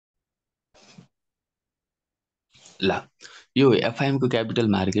ल यो एफआइएम को क्यापिटल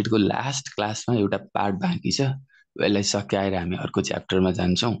मार्केट को लास्ट क्लासमा एउटा पार्ट बाँकी छ। यसलाई सकाएर हामी अर्को च्याप्टरमा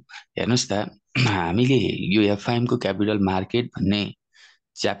जान्छौँ। हेर्नुस् त हामीले यो एफआइएम को क्यापिटल मार्केट भन्ने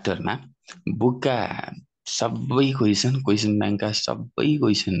च्याप्टरमा बुकका सबै क्वेसन ब्याङ्कका सबै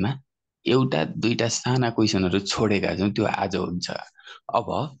क्वेसनमा एउटा दुईटा साना क्वेसनहरू छोडेका छौँ। त्यो आज हुन्छ। अब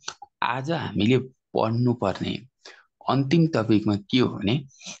आज हामीले पढ्नुपर्ने अन्तिम टपिकमा के हो भने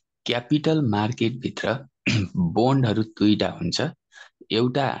क्यापिटल मार्केट भित्र बोन्डहरू दुईटा हुन्छ।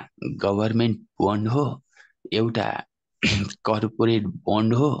 एउटा गभर्नमेन्ट बोन्ड हो, एउटा कर्पोरेट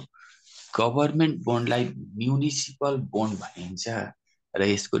बोन्ड हो। गभर्नमेन्ट बोन्डलाई म्युनिसिपल बोन्ड भनिन्छ र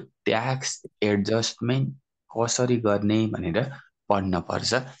यसको ट्याक्स एडजस्टमेन्ट कसरी गर्ने भनेर पढ्न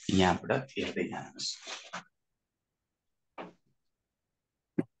पर्छ। यहाँबाट हेर्दै जानुहोस्।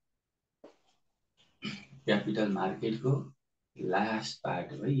 क्यापिटल मार्केटको लास्ट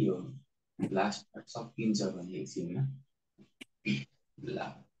पार्ट हो यो। लास्ट पार्ट सकिन्छ भने एकछिनमा ल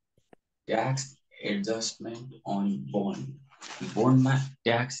tax adjustment on bond. बोन्डमा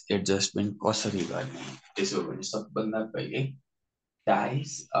tax adjustment कसरी गर्ने? त्यसो भने सबभन्दा पहिले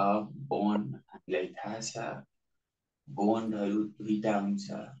टाइप्स अफ बोन्ड हामीलाई थाहा छ। बोन्डहरू दुईटा हुन्छ।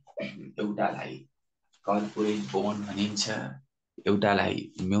 एउटालाई कर्पोरेट बोन्ड भनिन्छ,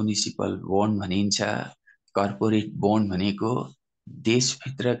 एउटालाई म्युनिसिपल बोन्ड भनिन्छ। कर्पोरेट बोन्ड भनेको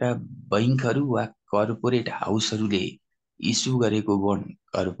देशभित्रका बैंकहरू वा कर्पोरेट हाउसहरूले इस्यु गरेको बोन्ड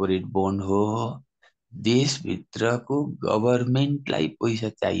कर्पोरेट बोन्ड हो। देशभित्रको गभर्नमेन्टलाई पैसा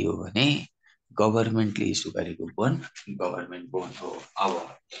चाहियो भने गभर्नमेन्टले इस्यु गरेको बोन्ड गभर्नमेन्ट बोन्ड हो। अब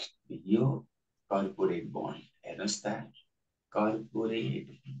यो कर्पोरेट बोन्ड हेर्नुहोस् त, कर्पोरेट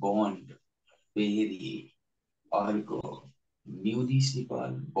बोन्ड फेरि अर्को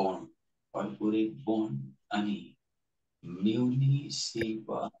म्युनिसिपल बोन्ड। कर्पोरेट बोन्ड अनि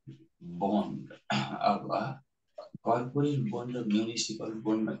म्युनिसिपल बोन्ड। अब कर्पोरेट बोन्ड र म्युनिसिपल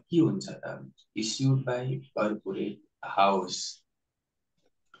बोन्डमा के हुन्छ त? Issued by corporate house.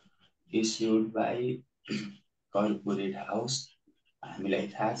 Issued by corporate house. हामीलाई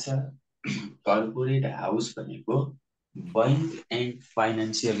थाहा छ कर्पोरेट हाउस भनेको bank and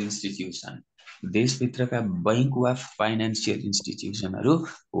financial institution. देशभित्रका bank वा फाइनान्सियल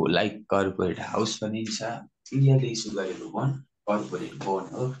इन्स्टिट्युसनहरूलाई कर्पोरेट हाउस भनिन्छ। यिनीहरूले इस्यु गरेको बोन्ड कर्पोरेट बोन्ड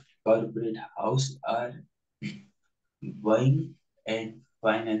हो। Corporate house are bank and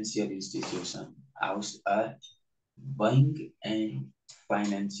financial institution. House are bank and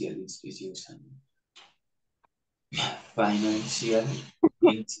financial institution. Financial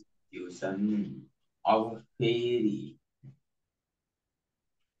institution. अब फेरि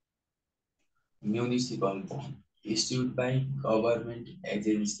municipal bond issued by government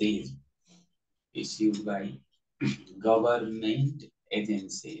agencies. Issued by government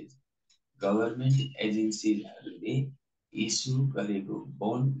agencies. Government agencies हरूले issue गरेको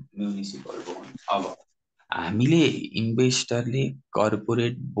bond municipal bond. अब हामीले इन्भेस्टरले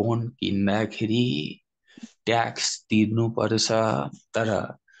corporate bond किन्दाखेरि tax तिर्नु पर्छ, तर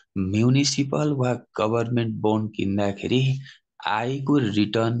म्युनिसिपल वा गभर्नमेन्ट बोन्ड किन्दाखेरि आएको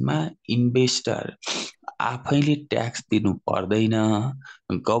रिटर्नमा इन्भेस्टर आफैले ट्याक्स तिर्नु पर्दैन,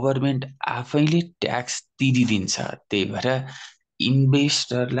 गभर्नमेन्ट आफैले ट्याक्स तिरिदिन्छ। त्यही भएर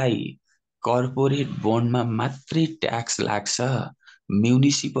इन्भेस्टरलाई कर्पोरेट बोन्डमा मात्रै ट्याक्स लाग्छ,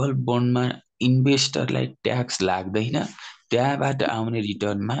 म्युनिसिपल बोन्डमा इन्भेस्टरलाई ट्याक्स लाग्दैन। त्यहाँबाट आउने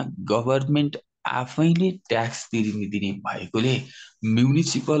रिटर्नमा गभर्नमेन्ट आफैले ट्याक्स तिरिदिने भएकोले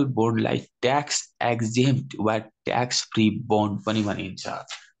म्युनिसिपल बोन्डलाई ट्याक्स एक्जेम्प्ट वा ट्याक्स फ्री बोन्ड पनि भनिन्छ।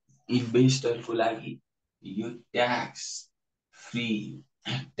 इन्भेस्टरको लागि यो tax free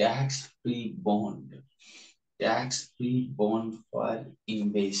bond, tax free bond for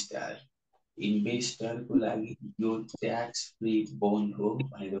investor. इन्भेस्टरको लागि यो ट्याक्स फ्री बोन्ड हो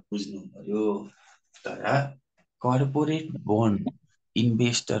भनेर बुझ्नु पर्यो। तर कर्पोरेट बोन्ड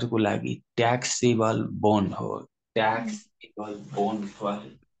इन्भेस्टरको लागि ट्याक्सेबल बोन्ड हो। Taxable bond for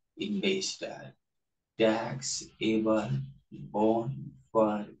investor. Taxable bond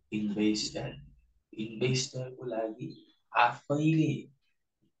for investor. इन्भेस्टरको लागि आफैले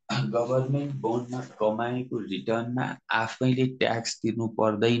गभर्नमेन्ट बोन्डमा कमाएको रिटर्नमा आफैले ट्याक्स तिर्नु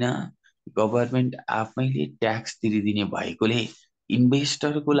पर्दैन, गभर्नमेन्ट आफैले ट्याक्स तिरिदिने भएकोले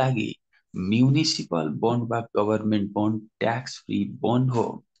इन्भेस्टरको लागि म्युनिसिपल बोन्ड वा government bond tax free bond हो।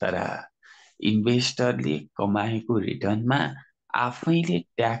 तर इन्भेस्टरले कमाएको रिटर्नमा आफैले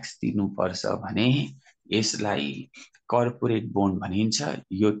ट्याक्स तिर्नुपर्छ भने यसलाई कर्पोरेट बोन्ड भनिन्छ।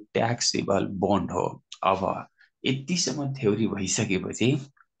 यो ट्याक्सेबल बोन्ड हो। अब यतिसम्म थ्योरी भइसकेपछि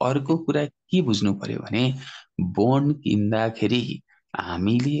अर्को कुरा के बुझ्नु पर्यो भने बोन्ड किन्दाखेरि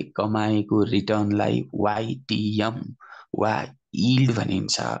हामीले कमाएको रिटर्नलाई वाइटिएम वा यील्ड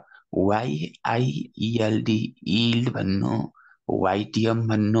भनिन्छ। वाइआइइएलडी यील्ड भन्नु, वाइटिएम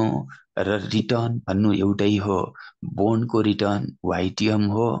भन्नु र रिटर्न भन्नु एउटै हो। बोन्डको रिटर्न वाइटिएम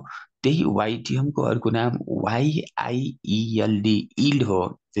हो, त्यही वाइटिएम को अर्को नाम वाइआइइएलडी यील्ड हो।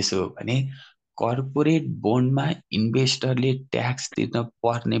 त्यसो भने कर्पोरेट बोन्डमा इन्भेस्टरले ट्याक्स तिर्न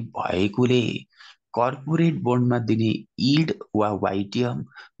पर्ने भएकोले कर्पोरेट बोन्डमा दिने यील्ड वा वाइटिएम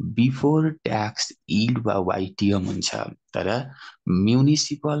बिफोर ट्याक्स यील्ड वा वाइटिएम हुन्छ। तर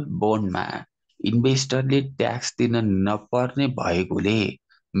म्युनिसिपल बोन्डमा इन्भेस्टरले ट्याक्स तिर्न नपर्ने भएकोले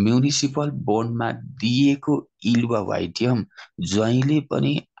म्युनिसिपल बोन्डमा दिएको यील्ड वा वाइटिएम जहिले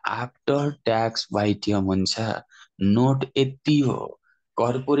पनि आफ्टर ट्याक्स वाइटिएम हुन्छ। नोट यति हो,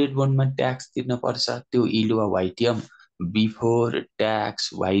 कर्पोरेट बोन्डमा ट्याक्स तिर्न पर्छ, त्यो यील्ड वा वाइटिएम बिफोर ट्याक्स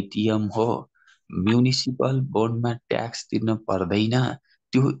वाइटिएम हो। म्युनिसिपल बोन्डमा ट्याक्स तिर्न पर्दैन,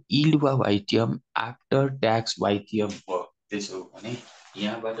 त्यो यील्ड वा वाइटिएम आफ्टर ट्याक्स वाइटिएम हो। त्यसो भने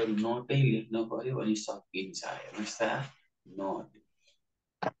यहाँबाट नोटै लेख्न पर्यो भने सकिन्छ। हेर्नुहोस् त, नोट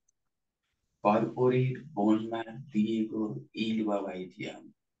कर्पोरेट बोन्डमा दिएको यील्ड वा वाइटिएम,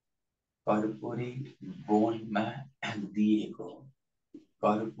 कर्पोरेट बोन्डमा दिएको,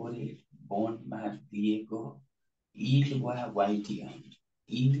 कर्पोरेट बोन्डमा दिएको यील्ड वा वाइटिएम,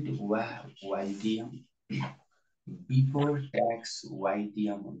 यील्ड वा वाइटिएम बिफोर ट्याक्स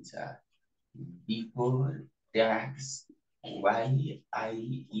वाइटिएम हुन्छ। बिफोर ट्याक्स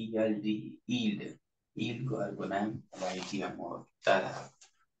वाइआइइएलडी यील्ड, यील्डको अर्को नाम वाइटिएम हो। तर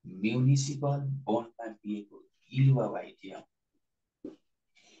म्युनिसिपल बोन्डमा दिएको यील्ड वा वाइटिएम,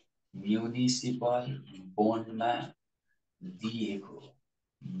 म्युनिसिपल बोन्डमा दिएको,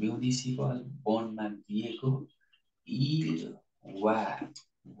 म्युनिसिपल बोन्डमा दिएको यील्ड वा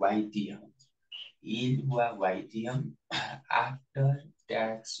वाइटिएम, यील्ड वा वाइटिएम आफ्टर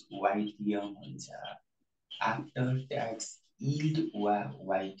ट्याक्स वाइटिएम हुन्छ। आफ्टर ट्याक्स यील्ड वा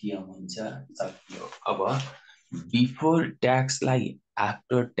वाइटिएम हुन्छ। सक्यो। अब बिफोर ट्याक्सलाई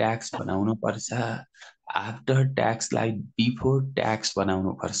आफ्टर ट्याक्स बनाउनु पर्छ, आफ्टर ट्याक्सलाई बिफोर ट्याक्स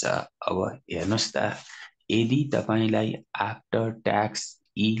बनाउनु पर्छ। अब हेर्नुहोस् त, यदि तपाईलाई आफ्टर ट्याक्स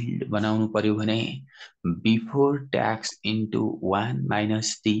यील्ड बनाउनु पर्यो भने before tax into 1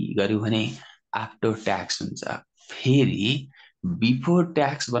 minus T गर्यो भने आफ्टर ट्याक्स हुन्छ। फेरि बिफोर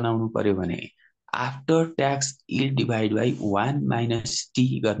ट्याक्स बनाउनु पर्यो भने after tax yield divide by 1 minus T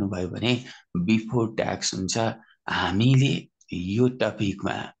गर्नुभयो भने बिफोर ट्याक्स हुन्छ। हामीले यो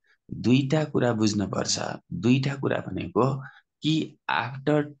टपिकमा दुईटा कुरा बुझ्नुपर्छ। दुईटा कुरा भनेको कि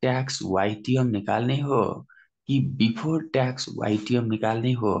आफ्टर ट्याक्स वाइटिएम निकाल्ने हो कि बिफोर ट्याक्स वाइटिएम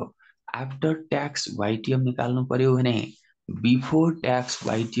निकाल्ने हो। आफ्टर ट्याक्स वाइटिएम निकाल्नु पर्यो भने before tax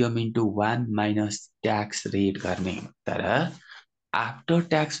वाइटिएम into 1 minus tax rate गर्ने। तर आफ्टर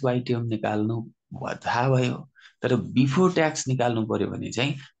ट्याक्स वाइटिएम निकाल्नु थाहा भयो, तर बिफोर ट्याक्स निकाल्नु पर्यो भने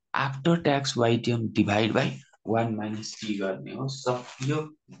चाहिँ after tax वाइटिएम divide by 1 minus T गर्ने हो। सक्यो।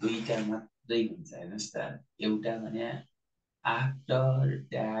 दुईटा मात्रै हुन्छ। हेर्नुहोस् त, एउटा भने after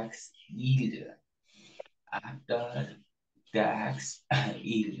tax yield, after tax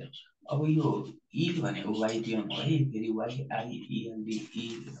yield. अब यो यील्ड भनेको वाइटिएम हो है, फेरि वाइआइइएलडी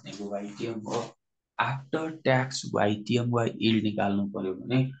यील्ड भनेको वाइटिएम हो। आफ्टर ट्याक्स वाइटिएम वा यील्ड निकाल्नु पर्यो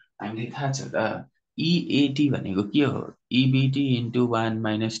भने हामीले थाहा छ त, इएटी भनेको के हो, EBIT into 1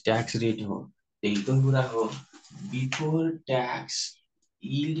 minus tax rate हो। त्यही त कुरा हो। Before tax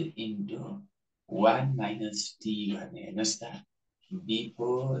yield into 1 minus T गर्ने। हेर्नुहोस् त,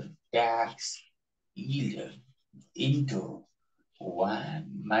 before tax yield into 1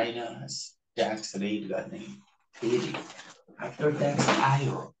 minus tax rate गर्ने। फेरि आफ्टर ट्याक्स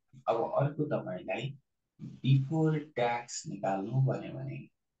आयो। अब अर्को तपाईलाई बिफोर ट्याक्स निकाल्नु भन्यो भने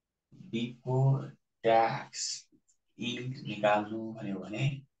बिफोर ट्याक्स यील्ड निकाल्नु भन्यो भने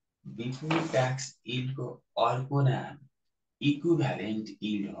बिफोर ट्याक्स यील्डको अर्को नाम इक्विभ्यालेन्ट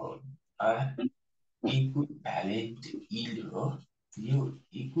यील्ड हो। इक्विभ्यालेन्ट यील्ड हो। यो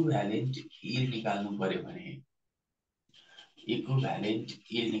इक्विभ्यालेन्ट यील्ड निकाल्नु पर्यो भने, इक्विभ्यालेन्ट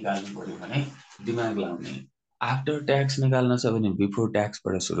यील्ड निकाल्नु पर्यो भने दिमाग लाउने। आफ्टर ट्याक्स निकाल्नु छ भने बिफोर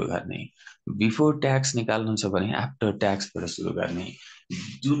ट्याक्सबाट सुरु गर्ने, बिफोर ट्याक्स निकाल्नु छ भने आफ्टर ट्याक्सबाट सुरु गर्ने।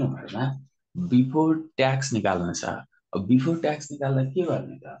 2 नम्बरमा बिफोर ट्याक्स निकाल्नु छ। अब बिफोर ट्याक्स निकाल्दा के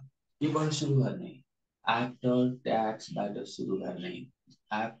गर्ने त, केबाट सुरु गर्ने, आफ्टर ट्याक्सबाट सुरु गर्ने।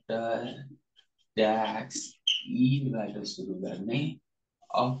 आफ्टर ट्याक्स यील्डबाट सुरु गर्ने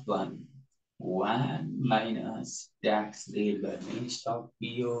अपन 1 माइनस ट्याक्स रेट गर्ने।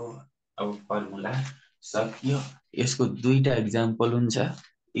 सकियो। अब फर्मुला सकियो। यसको दुईटा एक्जाम्पल हुन्छ,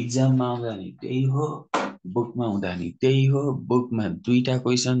 एक्जाममा आउँदा नि त्यही हो, बुकमा हुँदा नि त्यही हो, बुकमा 2टा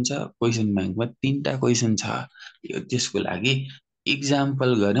क्वेसन छ, क्वेसन ब्याङ्कमा 3टा क्वेसन छ। यो त्यसको लागि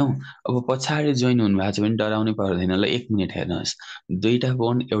इक्जाम्पल गरौँ। अब पछाडि जोइन हुनुभएको छ भने डराउनै पर्दैन। ल 1 मिनेट हेर्नुहोस्। 2टा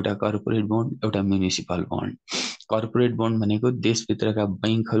बोन्ड, एउटा कर्पोरेट बोन्ड, एउटा म्युनिसिपल बोन्ड। कर्पोरेट बोन्ड भनेको देशभित्रका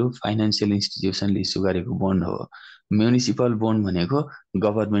बैंकहरू, फाइनान्सियल इन्स्टिट्युसनले इस्यु गरेको बोन्ड हो। म्युनिसिपल बोन्ड भनेको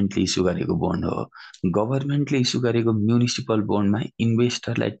गभर्मेन्टले इस्यु गरेको बोन्ड हो। गभर्मेन्टले इस्यु गरेको म्युनिसिपल बोन्डमा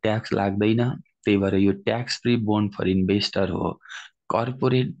इन्भेस्टरलाई ट्याक्स लाग्दैन, त्यही भएर यो tax free bond for investor हो।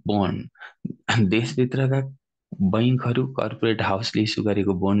 कर्पोरेट बोन्ड देशभित्रका बैंकहरू, कर्पोरेट हाउसले इस्यु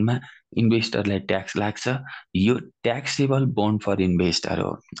गरेको बोन्डमा इन्भेस्टरलाई ट्याक्स लाग्छ, यो ट्याक्सेबल बोन्ड फर इन्भेस्टर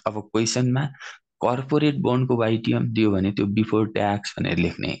हो। अब क्वेसनमा कर्पोरेट बोन्डको वाइटिएम दियो भने त्यो बिफोर ट्याक्स भनेर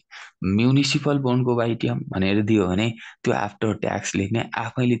लेख्ने, म्युनिसिपल बोन्डको वाइटिएम भनेर दियो भने त्यो आफ्टर ट्याक्स लेख्ने,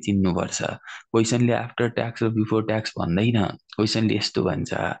 आफैले चिन्नुपर्छ। क्वेसनले आफ्टर ट्याक्स र बिफोर ट्याक्स भन्दैन, क्वेसनले यस्तो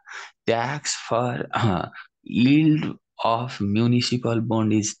भन्छ, tax for yield of municipal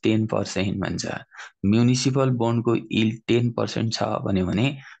bond is 10% भन्छ। म्युनिसिपल बोन्डको यील्ड 10% छ भने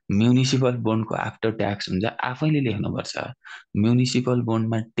म्युनिसिपल बोन्डको आफ्टर ट्याक्स हुन्छ, आफैले लेख्नुपर्छ। म्युनिसिपल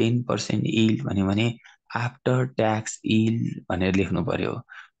बोन्डमा 10% यील्ड भन्यो भने आफ्टर ट्याक्स यील्ड भनेर लेख्नु पर्यो।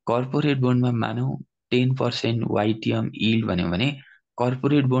 कर्पोरेट बोन्डमा मानौँ 10% वाइटिएम यील्ड भन्यो भने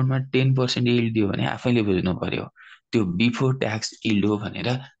कर्पोरेट बोन्डमा 10% यील्ड दियो भने आफैले बुझ्नु पर्यो त्यो बिफोर ट्याक्स यील्ड हो भनेर।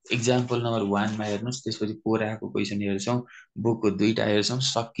 इक्जाम्पल नम्बर 1 मा हेर्नुहोस्, त्यसपछि कोराको क्वेसन हेर्छौँ, बुकको 2टा हेर्छौँ,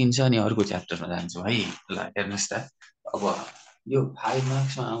 सकिन्छ अनि अर्को च्याप्टरमा जान्छौँ है। ल हेर्नुहोस् त, अब यो 5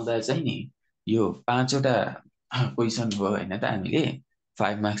 मार्क्समा आउँदा चाहिँ नि यो 5वटा क्वेसन हो होइन त, हामीले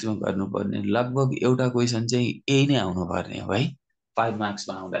 5 मार्क्समा गर्नुपर्ने लगभग एउटा क्वेसन चाहिँ यही नै आउनुपर्ने हो है। 5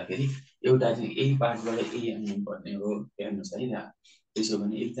 मार्क्समा आउँदाखेरि एउटा चाहिँ यही पार्टबाट यही आउनुपर्ने हो। हेर्नुहोस् है त, त्यसो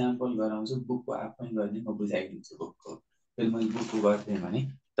भने इक्जाम्पल गराउँछु, बुकको आफै गर्ने म बुझाइदिन्छु बुकको। फेरि मैले बुकको गर्थेँ भने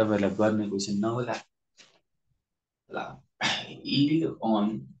तपाईँहरूलाई गर्ने क्वेसन नहोला। ल yield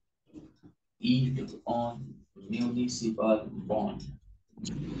on municipal bond.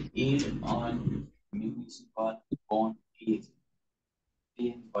 Yield on municipal bond is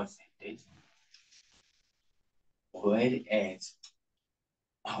 10%, whereas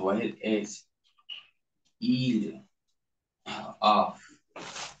yield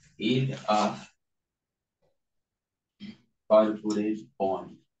of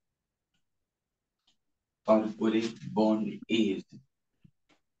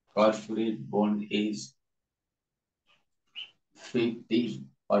corporate bond is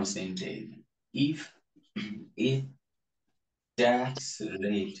 50%. If a tax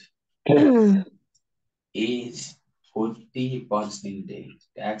rate is 40%,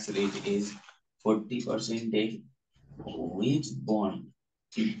 tax rate is 40%, which bond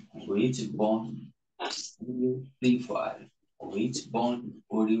would you prefer? Which bond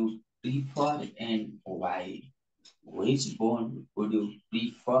would you prefer and why? Which bond would you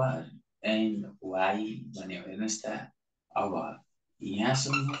prefer and why? भन्यो हेर्नुहोस् त, अब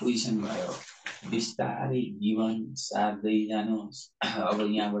यहाँसम्म question भयो, बिस्तारै जीवन सार्दै जानुहोस्। अब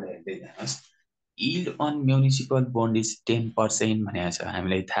यहाँबाट हेर्दै जानुहोस्, yield on municipal bond is 10% भनेको छ,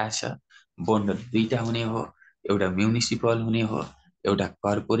 हामीलाई थाहा छ। बोन्ड 2टा हुने हो, एउटा म्युनिसिपल हुने हो, एउटा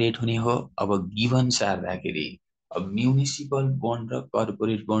कर्पोरेट हुने हो। अब गिभन सार्दाखेरि अब म्युनिसिपल बोन्ड र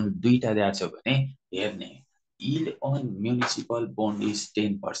कर्पोरेट बोन्ड 2टा दिएको छ भने हेर्ने, yield on municipal bond is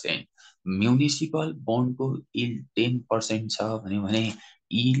 10%। Municipal बोन्डको yield 10% छ भने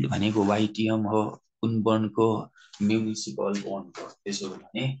यील्ड भनेको वाइटिएम हो, कुन बोन्डको? म्युनिसिपल बोन्डको। त्यसो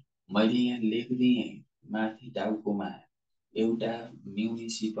भने मैले यहाँ लेखिदिएँ माथि टाउकोमा एउटा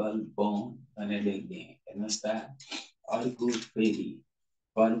म्युनिसिपल बोन्ड भनेर लेखिदिएँ, हेर्नुहोस् त। अर्को फेरि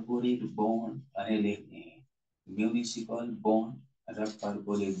कर्पोरेट बोन्ड भनेर लेखिदिएँ, म्युनिसिपल बोन्ड र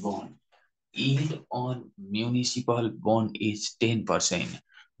corporate bond. Yield on municipal bond is 10%.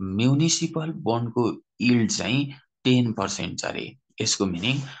 Municipal बोन्डको yield चाहिँ 10% छ अरे। यसको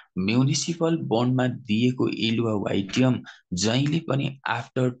मिनिङ म्युनिसिपल बोन्डमा दिएको यील्ड वा वाइटिएम जहिले पनि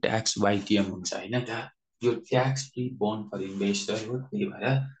आफ्टर ट्याक्स वाइटिएम हुन्छ हैन त। यो tax free bond for investor हो, त्यही भएर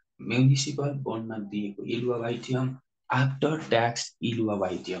म्युनिसिपल बोन्डमा दिएको यील्ड वा वाइटिएम आफ्टर ट्याक्स यील्ड वा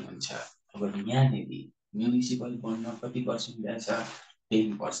वाइटिएम हुन्छ। अब यहाँनेरि म्युनिसिपल बोन्डमा कति पर्सेन्ट दिएको छ?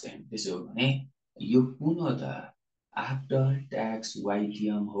 10%। त्यसो भने यो कुन हो त? आफ्टर ट्याक्स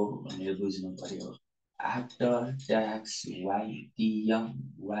वाइटिएम हो भनेर बुझ्नु पर्यो। आफ्टर ट्याक्स वाइटिएम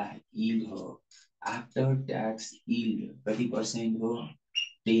वा यील्ड हो। आफ्टर ट्याक्स यील्ड कति पर्सेन्ट हो?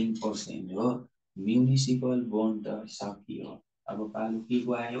 10% हो। म्युनिसिपल बोन्ड त सकियो। अब पालो के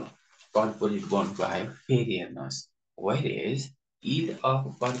को आयो? कर्पोरेट बोन्डको आयो। फेरि हेर्नुहोस्, whereas yield of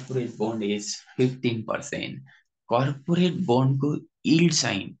corporate bond is 15%. Corporate बोन्डको yield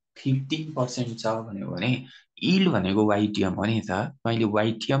चाहिँ 15% छ भन्यो भने यील्ड भनेको वाइटिएम हो नि त, कहिले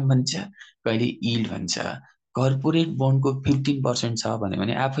वाइटिएम भन्छ कहिले यील्ड भन्छ। कर्पोरेट बोन्डको 15% छ भन्यो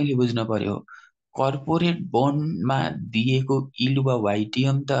भने आफैले बुझ्नु पर्यो कर्पोरेट बोन्डमा दिएको यील्ड वा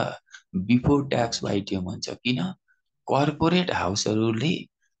वाइटिएम त बिफोर ट्याक्स वाइटिएम हुन्छ। किन? कर्पोरेट हाउसहरूले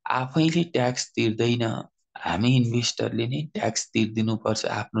आफैले ट्याक्स तिर्दैन, हामी इन्भेस्टरले नै ट्याक्स तिर्दिनुपर्छ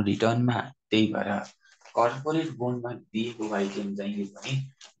आफ्नो रिटर्नमा। त्यही भएर कर्पोरेट बोन्डमा दिएको वाइटिएम जहिले पनि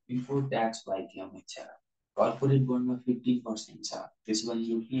बिफोर ट्याक्स वाइटिएम हुन्छ। कर्पोरेट बोन्डमा 15% छ, त्यसो भने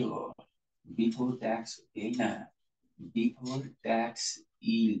यो के हो? बिफोर ट्याक्स होइन, before tax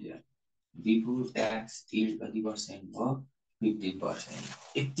yield. Before tax yield कति पर्सेन्ट हो?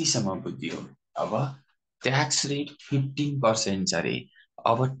 15%। यतिसम्म बुझ्यो। अब ट्याक्स रेट 15% छ अरे।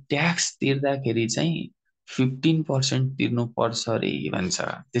 अब ट्याक्स तिर्दाखेरि चाहिँ 15% तिर्नुपर्छ अरे भन्छ।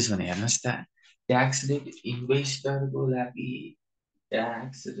 त्यसो भने हेर्नुहोस् त, ट्याक्स रेट इन्भेस्टरको लागि,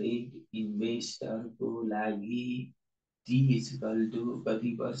 ट्याक्स रेट इन्भेस्टरको लागि टी इक्वल टु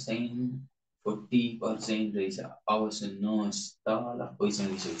कति पर्सेन्ट? 40% रहेछ। अब सुन्नुहोस्, तल क्वेसन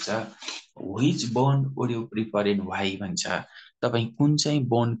लेखेको छ, which bond would you prefer and why भन्छ। तपाईँ कुन चाहिँ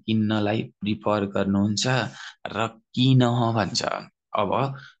बोन्ड किन्नलाई प्रिफर गर्नुहुन्छ र किन भन्छ।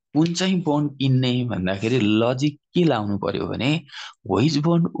 अब कुन चाहिँ बोन्ड किन्ने भन्दाखेरि लजिक के लाउनु पर्यो भने which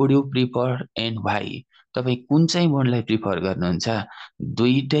bond would you prefer and why. तपाईँ कुन चाहिँ बोन्डलाई प्रिफर गर्नुहुन्छ?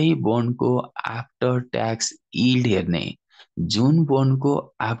 दुईटै बोन्डको आफ्टर ट्याक्स यील्ड हेर्ने, जुन बोन्डको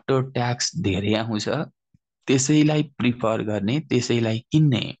आफ्टर ट्याक्स धेरै आउँछ त्यसैलाई प्रिफर गर्ने, त्यसैलाई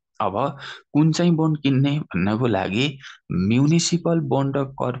किन्ने। अब कुन चाहिँ बोन्ड किन्ने भन्नको लागि म्युनिसिपल बोन्ड र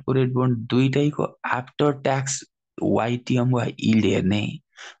कर्पोरेट बोन्ड दुईटैको आफ्टर ट्याक्स वाइटिएम वा यील्ड हेर्ने,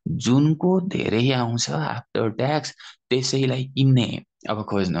 जुनको धेरै आउँछ आफ्टर ट्याक्स त्यसैलाई किन्ने। अब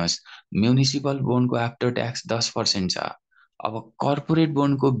खोज्नुहोस्, म्युनिसिपल बोन्डको आफ्टर ट्याक्स 10% छ, अब कर्पोरेट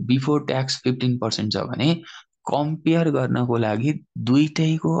बोन्डको बिफोर ट्याक्स 15% छ भने कम्पेयर गर्नको लागि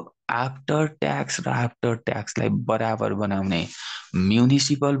दुईटैको आफ्टर ट्याक्स र आफ्टर ट्याक्सलाई बराबर बनाउने।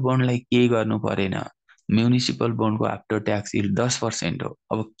 म्युनिसिपल बोन्डलाई के गर्नु परेन, म्युनिसिपल बोन्डको आफ्टर ट्याक्स यील्ड 10% हो।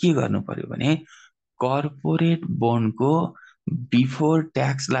 अब के गर्नु पर्यो भने कर्पोरेट बोन्डको बिफोर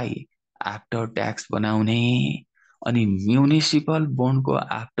ट्याक्सलाई आफ्टर ट्याक्स बनाउने अनि म्युनिसिपल बोन्डको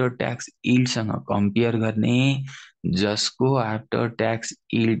आफ्टर ट्याक्स यील्डसँग कम्पेयर गर्ने, जसको आफ्टर ट्याक्स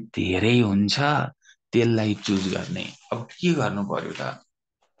यील्ड धेरै हुन्छ त्यसलाई चुज गर्ने। अब के गर्नु पर्यो त,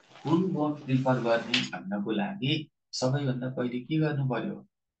 कुन बोन्ड प्रिफर गर्ने भन्नको लागि सबैभन्दा पहिले के गर्नु पर्यो?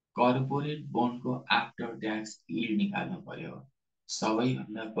 कर्पोरेट बोन्डको आफ्टर ट्याक्स यील्ड निकाल्नु पर्यो।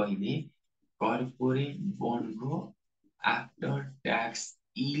 सबैभन्दा पहिले कर्पोरेट बोन्डको आफ्टर ट्याक्स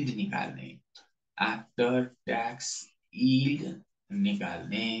यील्ड निकाल्ने, आफ्टर ट्याक्स यील्ड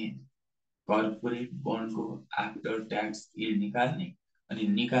निकाल्ने, कर्पोरेट बोन्डको आफ्टर ट्याक्स यील्ड निकाल्ने अनि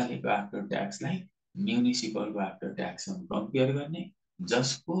निकालेको आफ्टर ट्याक्सलाई म्युनिसिपलको आफ्टर ट्याक्ससँग कम्पेयर गर्ने,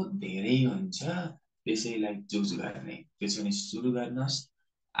 जसको धेरै हुन्छ त्यसैलाई चुज गर्ने। त्यसो भने सुरु गर्नुहोस्,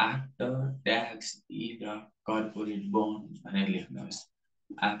 after tax yield of corporate bond भनेर लेख्नुहोस्।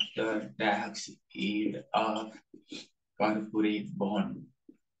 After tax yield of corporate bond,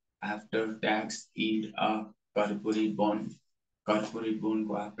 after tax yield of corporate bond. Corporate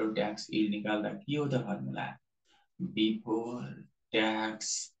बोन्डको after tax yield निकाल्दा के हो त फर्मुला? बिफोर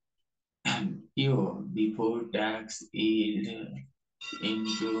ट्याक्स के हो? Before tax yield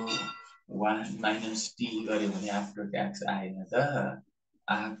into 1 minus T गर्यो भने आफ्टर ट्याक्स आएन त।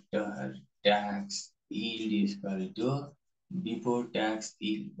 After tax yield equal to before tax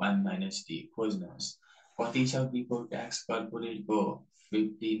yield 1 minus T. खोज्नुहोस् कति छ before tax कर्पोरेटको?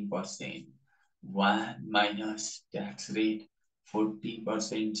 15%। 1 minus tax rate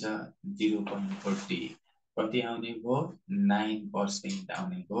 40% छ, 0.40 कति आउने भयो? 9%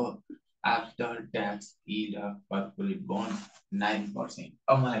 आउने भयो। After tax yield of corporate bond 9%।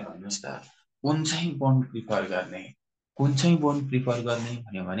 अब मलाई भन्नुहोस् त कुन चाहिँ बोन्ड प्रिफर गर्ने? कुन चाहिँ बोन्ड प्रिफर गर्ने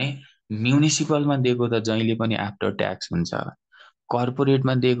भन्यो भने म्युनिसिपलमा दिएको त जहिले पनि आफ्टर ट्याक्स हुन्छ,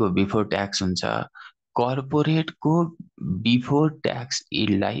 कर्पोरेटमा दिएको बिफोर ट्याक्स हुन्छ। कर्पोरेटको बिफोर ट्याक्स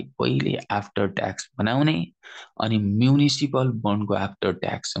यील्डलाई पहिले आफ्टर ट्याक्स बनाउने अनि म्युनिसिपल बोन्डको आफ्टर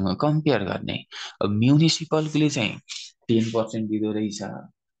ट्याक्ससँग कम्पेयर गर्ने। अब म्युनिसिपलले चाहिँ 10% दिँदो रहेछ,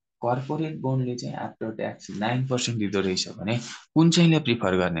 कर्पोरेट बोन्डले चाहिँ आफ्टर ट्याक्स 9% दिँदो रहेछ भने कुन चाहिँले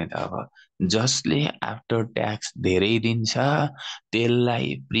प्रिफर गर्ने त? अब जसले आफ्टर ट्याक्स धेरै दिन्छ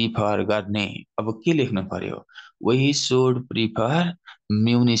त्यसलाई प्रिफर गर्ने। अब के लेख्नु पर्यो? We should prefer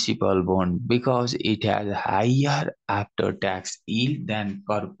municipal bond because it has higher after tax yield than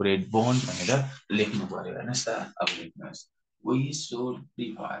corporate bond भनेर लेख्नु पर्यो। हेर्नुहोस् त, अब लेख्नुहोस् we should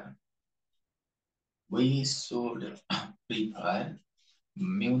prefer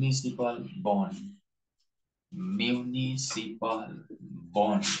municipal bond, municipal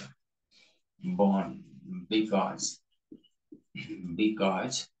bond, bond, because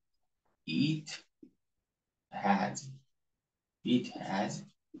because it has it has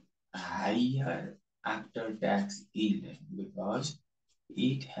higher after tax yield, because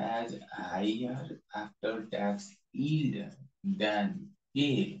it has higher after tax yield than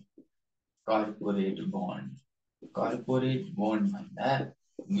a corporate bond. Corporate bond भन्दा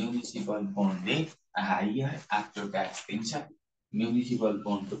municipal बन्डले higher after tax दिन्छ। Municipal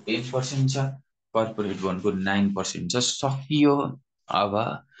बन्डको 10% छ, corporate बन्डको 9% छ। सकियो। अब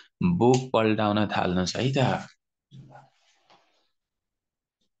book पल्टाउन थाल्नुहोस् है त।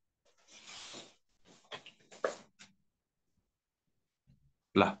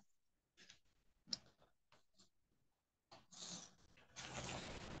 ल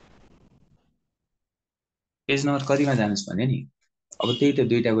page number कतिमा जानुहोस् भने नि, अब त्यही त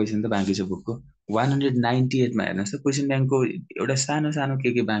दुईटा क्वेसन त बाँकी छ बुकको। 198 मा हेर्नुहोस् त, क्वेसन ब्याङ्कको एउटा सानो सानो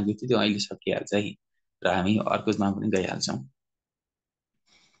के बाँकी थियो, त्यो अहिले सकिहाल्छ है, र हामी अर्कोमा पनि गइहाल्छौँ।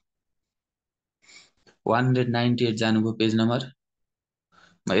 198 जानुभयो पेज नम्बर,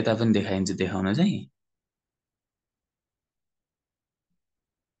 म यता पनि देखाइन्छु, देखाउन चाहिँ।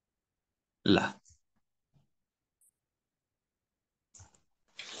 ल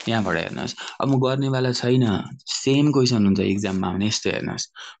यहाँबाट हेर्नुहोस्, अब म गर्नेवाला छैन, सेम क्वेसन हुन्छ इक्जाममा भने। यस्तो हेर्नुहोस्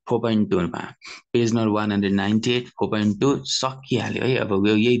 4.2 मा पेज नम्बर 198 4.2 सकिहाल्यो है। अब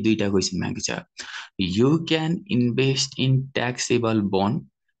यही दुईटा क्वेसन बाँकी छ। You can invest in taxable bond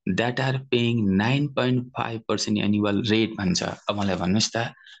that are paying 9.5% annual rate भन्छ। अब मलाई भन्नुहोस् त,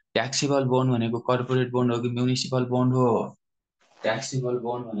 ट्याक्सेबल बन्ड भनेको कर्पोरेट बन्ड हो कि म्युनिसिपल बन्ड हो? ट्याक्सेबल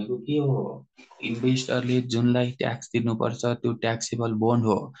बन्ड भनेको के हो? इन्भेस्टरले जुनलाई ट्याक्स तिर्नुपर्छ त्यो ट्याक्सेबल बन्ड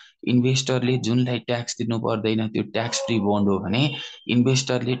हो। इन्भेस्टरले जुनलाई ट्याक्स तिर्नु पर्दैन त्यो ट्याक्स फ्री बन्ड हो भने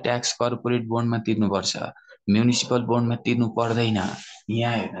इन्भेस्टरले ट्याक्स कर्पोरेट बन्डमा तिर्नुपर्छ, म्युनिसिपल बन्डमा तिर्नु पर्दैन।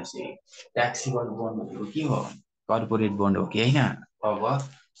 यहाँ हेर्नुहोस् है, ट्याक्सेबल बन्ड भनेको के हो? कर्पोरेट बन्ड हो कि हैन? अब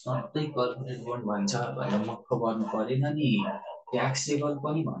सधैँ कर्पोरेट बन्ड भन्छ भनेर मक्ख गर्नु परेन नि, ट्याक्सेबल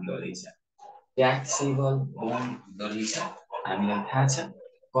पनि भन्दो रहेछ। ट्याक्सेबल बन्ड भन्दो रहेछ, हामीलाई थाहा छ।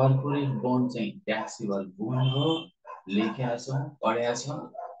 कर्पोरेट बन्ड चाहिँ ट्याक्सेबल बन्ड हो, लेखेका छौँ, पढेका छौँ।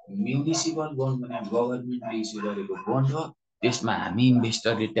 म्युनिसिपल बन्ड भने गभर्मेन्टले इस्यु गरेको बन्ड हो, त्यसमा हामी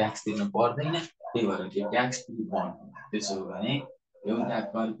इन्भेस्टरले ट्याक्स तिर्नु पर्दैन, त्यही भएर त्यो ट्याक्स फ्री बन्ड हो। त्यसो भने एउटा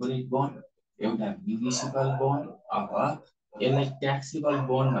कर्पोरेट बन्ड, एउटा म्युनिसिपल बन्ड। अब यसलाई ट्याक्सेबल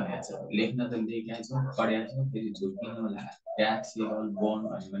बन्ड भनेको छ, लेख्न त लेखेका छौँ, पढेका छौँ, फेरि झुक्किनु होला। ट्याक्सेबल बन्ड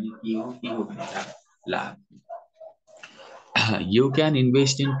भनेको के हो भनेर ल, you can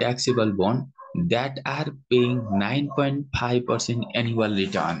invest in taxable bond that are paying 9.5% annual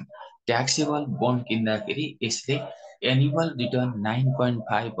return. Taxable bond किन्दाखेरि यसले एनुअल रिटर्न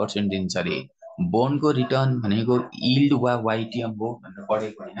 9.5% दिन्छ रे। बन्डको रिटर्न भनेको यील्ड वा वाइटिएम हो भनेर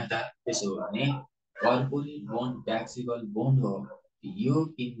पढेको हैन त? त्यसो भने कर्पोरेट बन्ड ट्याक्सेबल बन्ड हो, यो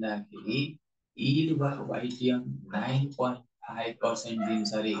किन्दाखेरि यील्ड वा वाइटिएम 9.5%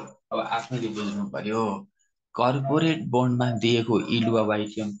 दिन्छ रे। अब आफैले बुझ्नु पर्यो, कर्पोरेट बन्डमा दिएको यील्ड वा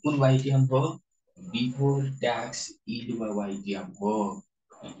वाइटिएम कुन वाइटिएम हो? बिफोर ट्याक्स यील्ड वा वाइटिएम हो।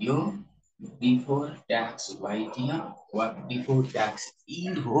 यो बिफोर ट्याक्स वाइटिएम वा बिफोर ट्याक्स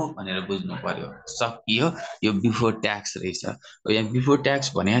यील्ड हो भनेर बुझ्नु पर्यो। सकियो, यो बिफोर ट्याक्स रहेछ। यहाँ बिफोर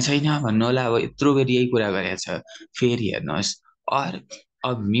ट्याक्स भनेको छैन भन्नु होला, अब यत्रो बेर यही कुरा गरेको छ। फेरि हेर्नुहोस्, or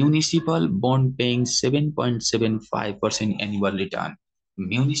a municipal bond paying 7.75% annual return.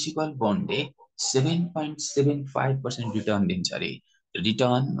 Municipal बन्डले 7.75% return दिन्छ रे।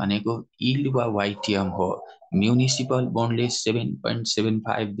 रिटर्न भनेको यील्ड वा वाइटिएम हो। म्युनिसिपल बन्डले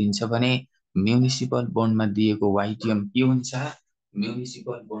 7.75 दिन्छ भने म्युनिसिपल बन्डमा दिएको वाइटिएम के हुन्छ?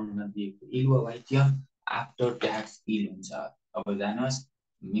 म्युनिसिपल बन्डमा दिएको यील्ड वा वाइटिएम आफ्टर ट्याक्स यील्ड हुन्छ। अब जानुहोस्,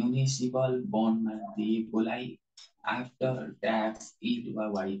 म्युनिसिपल बन्डमा दिएकोलाई आफ्टर ट्याक्स यील्ड वा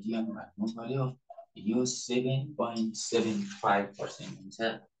वाइटिएम भन्नु पर्यो। यो 7.75% हुन्छ।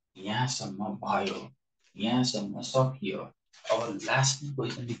 यहाँसम्म भयो, यहाँसम्म सकियो। अब लास्ट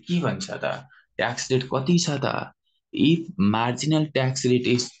क्वेसनले के भन्छ त? ट्याक्स रेट कति छ त? If marginal tax rate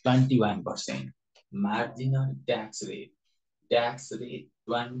is 21%, marginal tax rate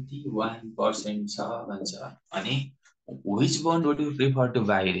 21% छ भन्छ अनि which bond would you prefer to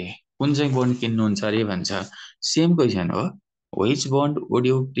buy रे? कुन चाहिँ बन्ड किन्नुहुन्छ रे भन्छ। सेम क्वेसन हो, which bond would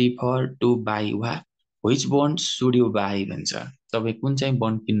you prefer to buy वा which bond should you buy भन्छ। तपाईँ कुन चाहिँ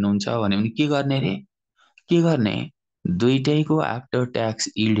बन्ड किन्नुहुन्छ भने के गर्ने रे? के गर्ने? दुईटैको आफ्टर ट्याक्स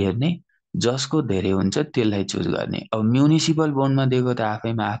यील्ड हेर्ने जसको धेरै हुन्छ त्यसलाई चुज गर्ने। अब म्युनिसिपल बोन्डमा दिएको त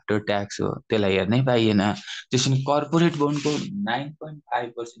आफैमा आफ्टर ट्याक्स हो, त्यसलाई हेर्नै पाइएन। त्यसरी कर्पोरेट बोन्डको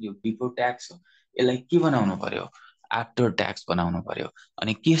 9.5% यो बिफोर ट्याक्स हो, यसलाई के बनाउनु पर्यो? आफ्टर ट्याक्स बनाउनु पर्यो।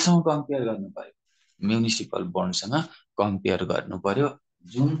 अनि केसँग कम्पेयर गर्नु पर्यो? म्युनिसिपल बोन्डसँग कम्पेयर गर्नु पर्यो।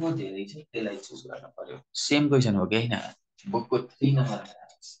 जुनको धेरै छ त्यसलाई चुज गर्नु पर्यो। सेम क्वेसन हो कि होइन? बुकको 3 नम्बरमा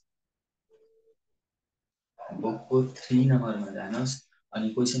जानुहोस्, बुकको 3 नम्बरमा जानुहोस्। अनि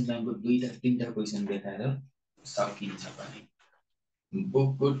क्वेसन ब्याङ्कको 2-3टा क्वेसन देखाएर सकिन्छ पनि।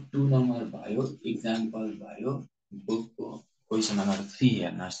 बुकको 2 नम्बर भयो, इक्जाम्पल भयो। बुकको क्वेसन नम्बर 3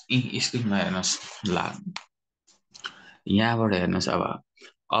 हेर्नुहोस्, स्क्रिनमा हेर्नुहोस् ल। यहाँबाट हेर्नुहोस् अब,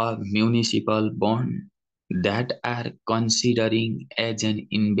 a municipal bond that are considering as an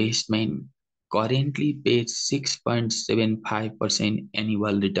investment currently pays 6.75%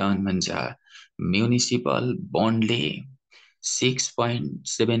 annual return भन्छ। म्युनिसिपल बोन्डले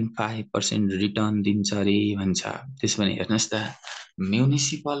 6.75% रिटर्न दिन्छ रे भन्छ। त्यसो भने हेर्नुहोस् त,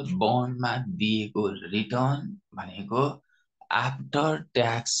 म्युनिसिपल बोन्डमा दिएको रिटर्न भनेको आफ्टर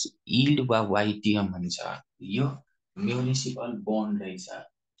ट्याक्स यील्ड वा वाइटिएम भन्छ। यो म्युनिसिपल बोन्ड रहेछ।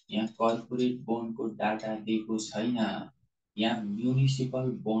 यहाँ कर्पोरेट बोन्डको डाटा दिएको छैन, यहाँ म्युनिसिपल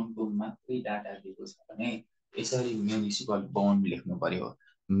बोन्डको मात्रै डाटा दिएको छ भने यसरी म्युनिसिपल बोन्ड लेख्नु पर्यो।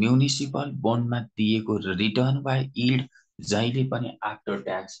 म्युनिसिपल बोन्डमा दिएको रिटर्न वा यील्ड जहिले पनि आफ्टर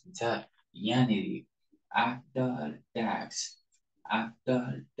ट्याक्स हुन्छ। यहाँनिर after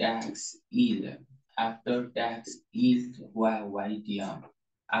tax yield, after tax yield वा वाइटिएम,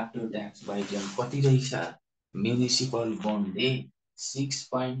 आफ्टर ट्याक्स वाइटिएम कति रहेछ? म्युनिसिपल बोन्डले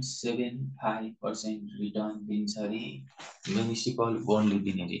 6.75% रिटर्न दिन्छ रे। म्युनिसिपल बोन्डले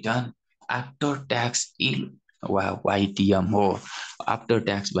दिने रिटर्न आफ्टर ट्याक्स यील्ड वा वाइटिएम हो। आफ्टर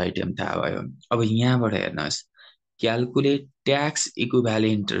ट्याक्स वाइटिएम थाहा भयो। अब यहाँबाट हेर्नुहोस्, calculate tax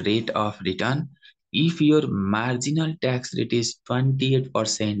equivalent rate of return if your marginal tax rate is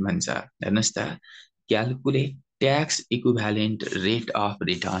 28% भन्छ। हेर्नुहोस् त, calculate tax equivalent rate of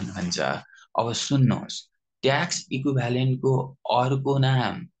return भन्छ। अब सुन्नुहोस्, ट्याक्स इक्विभ्यालेन्टको अर्को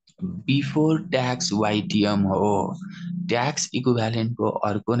नाम बिफोर ट्याक्स वाइटिएम हो। ट्याक्स इक्विभ्यालेन्टको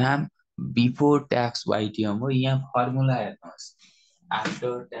अर्को नाम बिफोर ट्याक्स वाइटिएम हो। यहाँ फर्मुला हेर्नुहोस्,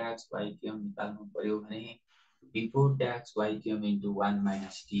 आफ्टर ट्याक्स वाइटिएम निकाल्नु पर्यो भने before tax वाइटिएम into 1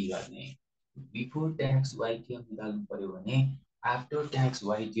 minus T गर्ने। बिफोर ट्याक्स वाइटिएम निकाल्नु पर्यो भने after tax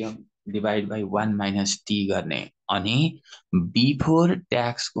वाइटिएम divide by 1 minus T गर्ने। अनि बिफोर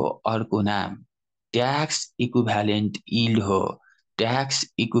ट्याक्सको अर्को नाम ट्याक्स इक्विभ्यालेन्ट यील्ड हो। ट्याक्स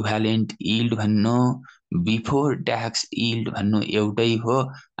इक्विभ्यालेन्ट यील्ड भन्नु बिफोर ट्याक्स यील्ड भन्नु एउटै हो।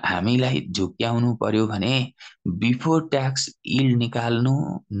 हामीलाई झुक्क्याउनु पर्यो भने बिफोर ट्याक्स यील्ड निकाल्नु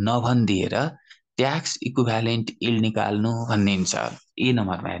नभनिदिएर ट्याक्स इक्विभ्यालेन्ट यील्ड निकाल्नु भनिन्छ। ए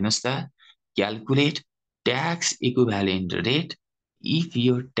नम्बरमा हेर्नुहोस् त, calculate tax equivalent rate if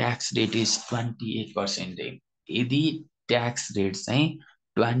your tax rate is 28%। यदि ट्याक्स रेट चाहिँ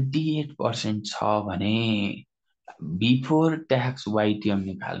 28% छ भने बिफोर ट्याक्स वाइटिएम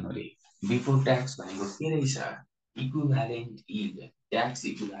निकाल्नु रे। बिफोर ट्याक्स भनेको के रहेछ? Equivalent yield, tax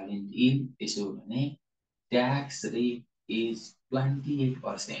equivalent yield. त्यसो भने ट्याक्स रेट इज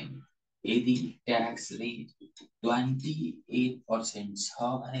 28%। यदि ट्याक्स रेट 28% छ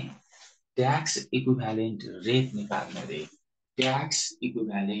भने ट्याक्स इक्विभ्यालेन्ट रेट निकाल्नु रे। Tax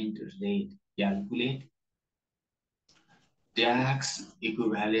equivalent rate, calculate tax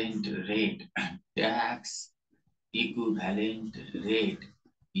equivalent rate, tax equivalent rate.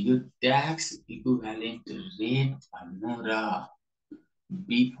 यो ट्याक्स इक्विभ्यालेन्ट रेट भन्नु र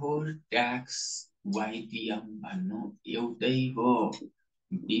बिफोर ट्याक्स वाइटिएम भन्नु एउटै हो।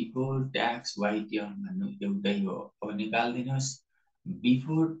 बिफोर ट्याक्स वाइटिएम भन्नु एउटै हो। अब निकाल्दिनुहोस्,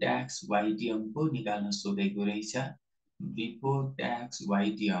 बिफोर ट्याक्स वाइटिएम को निकाल्न सोधेको रहेछ। बिफोर ट्याक्स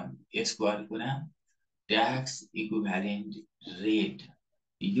वाइटिएम, यसको अर्को नाम ट्याक्स इक्विभ्यालेन्ट रेट।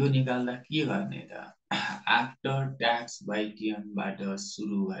 यो निकाल्दा के गर्ने त? आफ्टर ट्याक्स वाइटिएमबाट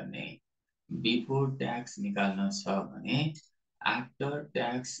सुरु गर्ने। बिफोर ट्याक्स निकाल्न छ भने आफ्टर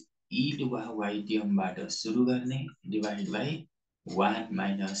ट्याक्स यील्ड वा वाइटिएमबाट सुरु गर्ने, divide by 1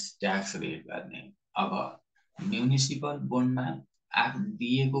 minus tax rate गर्ने। अब म्युनिसिपल बोन्डमा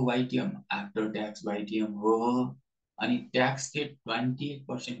दिएको वाइटिएम आफ्टर ट्याक्स वाइटिएम हो। अनि ट्याक्स रेट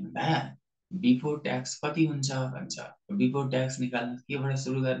 28% हुँदा बिफोर ट्याक्स कति हुन्छ भन्छ। बिफोर ट्याक्स निकाल्न केबाट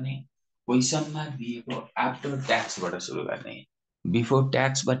सुरु गर्ने? क्वेसनमा दिएको आफ्टर ट्याक्सबाट सुरु गर्ने। बिफोर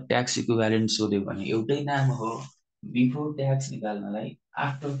ट्याक्स वा ट्याक्स इक्विभ्यालेन्ट सोध्यो भने एउटै नाम हो। बिफोर ट्याक्स निकाल्नलाई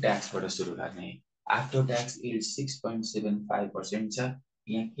आफ्टर ट्याक्सबाट सुरु गर्ने। आफ्टर ट्याक्स यील्ड 6.75% छ।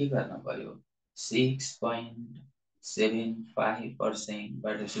 यहाँ के गर्न पर्यो? 0.75%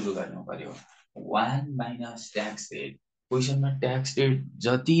 बाट सुरु गर्नु पर्यो 1 minus tax rate क्वेसनमा tax rate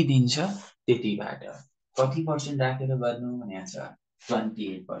जति दिन्छ त्यतिबाट कति पर्सेन्ट राखेर गर्नु भनेको छ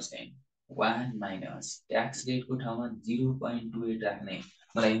 28% 1 माइनस ट्याक्स रेटको ठाउँमा 0.28 राख्ने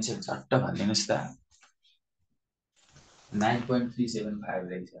मलाई एन्सर झट्ट भनिदिनुस् त 9.375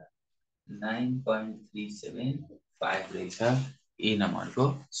 रहेछ 9.375 रहेछ ए नम्बरको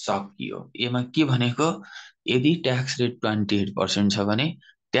सकियो एमा के भनेको यदि ट्याक्स रेट 28% छ भने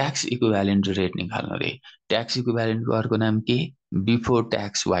ट्याक्स इक्विभ्यालेन्ट रेट निकाल्नु रे ट्याक्स इक्विभ्यालेन्टको अर्को नाम के बिफोर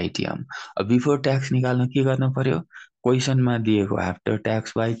ट्याक्स वाइटिएम बिफोर ट्याक्स निकाल्न के गर्नु पर्यो क्वेसनमा दिएको after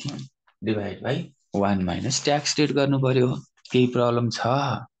tax वाइटिएम divide by 1 minus tax rate गर्नु पर्यो केही प्रब्लम छ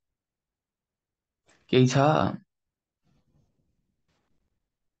केही छ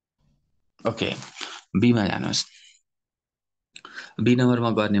ओके बीमा जानुस् बी नम्बरमा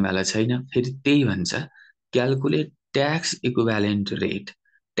गर्नेवाला छैन फेरि त्यही भन्छ क्याल्कुलेट ट्याक्स इक्विभ्यालेन्ट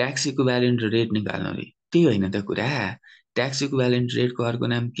रेट निकाल्नु रे त्यही होइन त कुरा ट्याक्स इक्विभ्यालेन्ट रेटको अर्को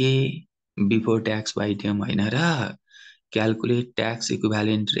नाम के बिफोर ट्याक्स वाइटिएम होइन र calculate tax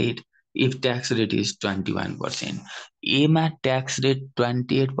equivalent rate if tax rate is 21% एमा ट्याक्स रेट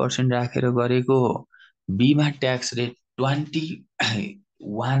 28% राखेर गरेको बीमा ट्याक्स रेट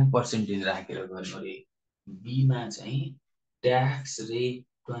 21% राखेर गर्नु रे बीमा चाहिँ ट्याक्स रेट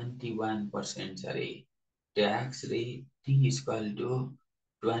 21% छ रे tax rate T is equal to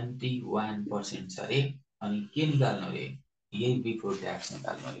 21% छ रे अनि के निकाल्नु रे यही बिफोर ट्याक्स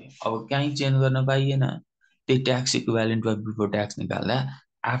निकाल्नु रे अब कहीँ चेन्ज गर्न पाइएन त्यही ट्याक्स इक्विभ्यालेन्ट वा बिफोर ट्याक्स निकाल्दा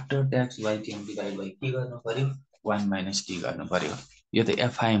आफ्टर ट्याक्स वाइटिएम डिभाइड बाइ के गर्नु पर्यो 1 माइनस टी गर्नु पर्यो यो त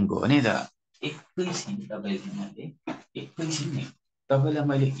एफआइएम को हो नि त एकैछिन तपाईले एकैछिन नि तपाईलाई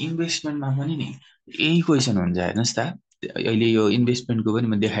मैले इन्भेस्टमेन्टमा पनि नि यही क्वेसन हुन्छ हेर्नुस् त अहिले यो इन्भेस्टमेन्टको पनि म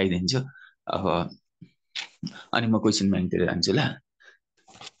देखाइदिन्छु अब अनि म क्वेसन ब्याङ्कतिर जान्छु ल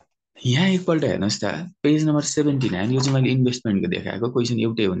यहाँ एकपल्ट हेर्नुस् त पेज नम्बर 79 यो चाहिँ मैले इन्भेस्टमेन्टको देखाएको क्वेसन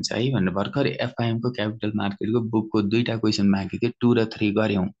एउटै हुन्छ है भनेर भर्खर एफआइएम को क्यापिटल मार्केटको बुकको दुईटा क्वेसन मागेको थिएँ 2 र 3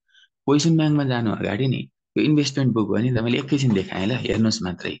 गर्यौं क्वेसन ब्याङ्कमा जानु अगाडि नि यो इन्भेस्टमेन्ट बुक हो नि त मैले एकैछिन देखाएँ ल हेर्नुस्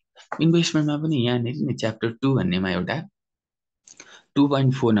मात्रै इन्भेस्टमेन्टमा पनि यहाँनिर नि च्याप्टर 2 भन्नेमा एउटा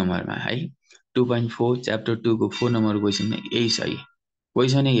 2.4 नम्बरमा है 2.4 च्याप्टर 2 को 4 नम्बर क्वेसन यही छ है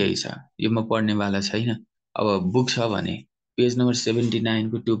क्वेसनै यही छ यो म पढ्नेवाला छैन अब बुक छ भने पेज नम्बर 79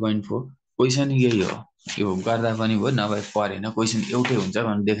 को 2.4 क्वेसन यही हो यो गर्दा पनि भयो नभए पढेन क्वेसन एउटै हुन्छ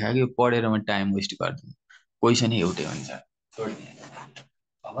भनेर देखाएको यो पढेर म टाइम वेस्ट गर्दिन क्वेसनै एउटै हुन्छ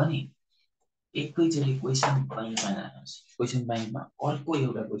अब नि एकैचोटि क्वेसन ब्याङ्कमा जानुहोस् क्वेसन ब्याङ्कमा अर्को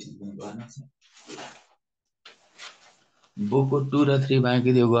एउटा क्वेसन पनि गर्नुहोस् बुकको 2 र 3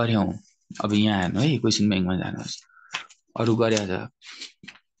 बाँकी त्यो गर्यौं अब यहाँ हेर्नु है क्वेसन ब्याङ्कमा जानुहोस् अरु गरेछ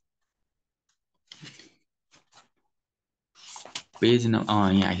पेज यहाँ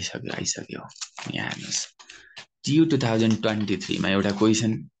आइसक्यो यहाँ हेर्नुहोस् टियु 2023 मा एउटा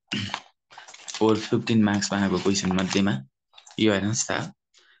क्वेसन 415 मार्क्स आएको क्वेसन मध्येमा यो हेर्नुहोस् त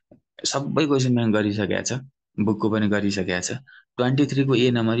सबै क्वेसन ब्याङ्क गरिसकेको छ बुकको पनि गरिसकेको छ 23 को ए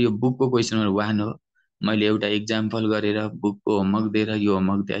नम्बर यो बुकको क्वेसन नम्बर 1 हो मैले एउटा एक्जाम्पल गरेर बुकको होमवर्क दिएर यो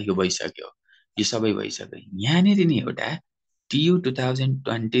होमवर्क दिएको भइसक्यो यो सबै भइसक्यो यहाँनिर नि एउटा टियु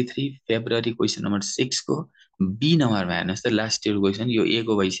 2023 फेब्रुअरी क्वेसन नम्बर 6 को बी नम्बरमा हेर्नुहोस् त लास्ट इयर क्वेसन यो ए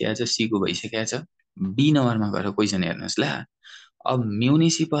को भइसकेको छ सी को भइसकेको छ बी नम्बरमा गएर क्वेसन हेर्नुहोस् ल अब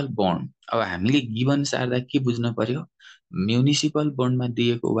म्युनिसिपल बन्ड अब हामीले गिभन सार्दा के बुझ्नु पर्यो म्युनिसिपल बन्डमा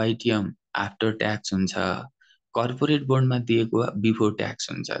दिएको वाइटिएम आफ्टर ट्याक्स हुन्छ कर्पोरेट बन्डमा दिएको बिफोर ट्याक्स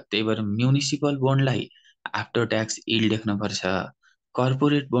हुन्छ त्यही भएर म्युनिसिपल बन्डलाई आफ्टर ट्याक्स इल्ड लेख्न पर्छ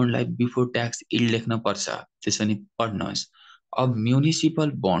कर्पोरेट बन्डलाई बिफोर ट्याक्स इल्ड लेख्न पर्छ त्यसैले पढ्नुहोस् अब municipal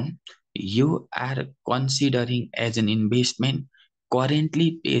bond you are considering as an investment currently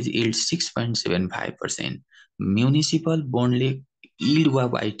pays yield 6.75%. Municipal bond ले yield वा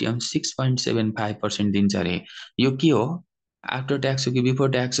ITM 6.75% दिन्छ रे यो के हो आफ्टर ट्याक्स हो कि बिफोर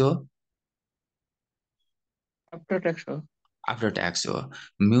ट्याक्स हो आफ्टर ट्याक्स हो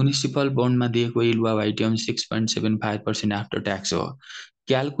म्युनिसिपल बन्डमा दिएको yield वा ITM 6.75% आफ्टर ट्याक्स हो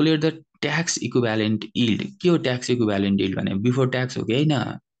calculate the tax equivalent yield के हो ट्याक्स इक्विभ्यालेन्ट yield भने बिफोर ट्याक्स हो कि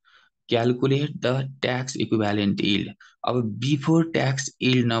हैन calculate the tax equivalent yield अब बिफोर ट्याक्स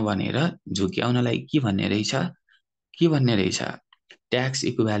yield नभनेर झुक्याउनलाई के भन्ने रहेछ ट्याक्स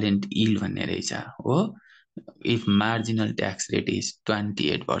इक्विभ्यालेन्ट yield भन्ने रहेछ हो if marginal tax rate is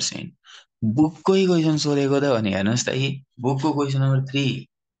 28% बुककै question सोधेको त भने हेर्नुस् त बुकको क्वेसन नम्बर 3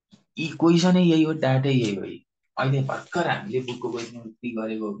 यी क्वेसनै यही हो डाटै यही हो अहिले भर्खर हामीले बुकको क्वेसन नम्बर 3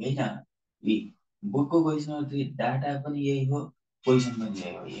 गरेको हो हैन बुकको क्वेसन नम्बर 3 डाटा पनि यही हो क्वेसन पनि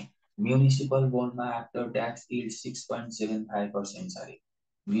यही हो म्युनिसिपल बोन्डमा आफ्टर ट्याक्स इल्ड 6.75% छ अरे।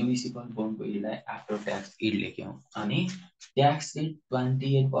 म्युनिसिपल बोन्डको इल्डलाई आफ्टर ट्याक्स इल्ड लेख्यौँ अनि ट्याक्स रेट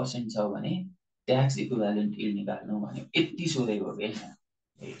 28% छ भने ट्याक्स इक्विभ्यालेन्ट इल्ड निकाल्नु भन्यो। यति सोधेको के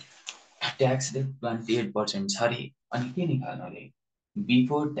ट्याक्स रेट 28% छ अरे अनि के निकाल्नु अरे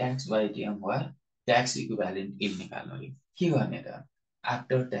बिफोर ट्याक्स वाइटिएम वा ट्याक्स इक्विभ्यालेन्ट इल्ड निकाल्नु अरे। के गर्ने त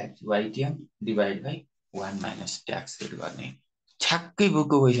after tax वाइटिएम divide by 1 minus tax rate गर्ने। ठ्याक्कै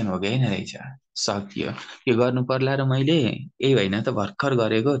बुकको क्वेसन हो कि होइन रहेछ। सकियो। के गर्नु पर्ला र मैले यही होइन त भर्खर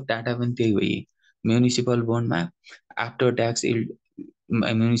गरेको टाटा पनि त्यही हो। म्युनिसिपल बोन्डमा आफ्टर ट्याक्स इल्ड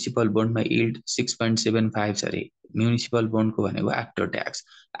म्युनिसिपल बोन्डमा इल्ड 6.75 छ अरे। म्युनिसिपल बोन्डको भनेको आफ्टर ट्याक्स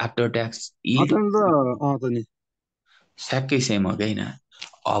इल्ड ठ्याक्कै सेम हो कि होइन।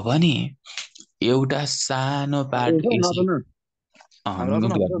 अब नि एउटा सानो पार्ट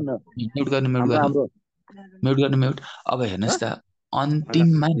म्युट। अब हेर्नुहोस् त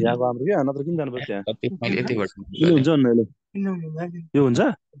अन्तिममा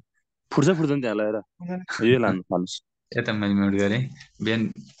यता मैले म्युट गरेँ।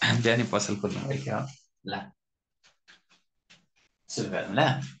 बिहानै पसल खोल्नु भयो ल सुरु गरौँ ल।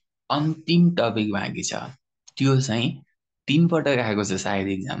 अन्तिम टपिक बाँकी छ त्यो चाहिँ 3 पटक आएको छ सायद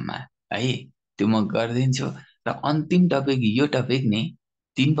एक्जाममा है। त्यो म गरिदिन्छु र अन्तिम टपिक यो टपिक नि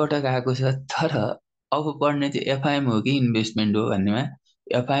 3 पटक आएको छ। तर अब पढ्ने चाहिँ एफआइएम हो कि इन्भेस्टमेन्ट हो भन्नेमा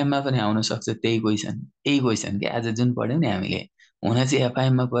एफआइएममा पनि आउन सक्छ त्यही क्वेसन कि आज जुन पढ्यौँ नि हामीले हुन चाहिँ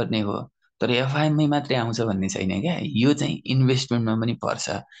एफआइएममा पर्ने हो। तर एफआइएममै मात्रै आउँछ भन्ने छैन क्या। यो चाहिँ इन्भेस्टमेन्टमा पनि पर्छ।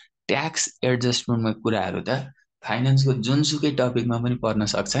 ट्याक्स एडजस्टमेन्टमा कुराहरू त फाइनेन्सको जुनसुकै टपिकमा पनि पर्न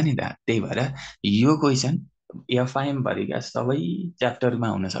सक्छ नि त। त्यही भएर यो क्वेसन एफआइएम भरिका सबै च्याप्टरमा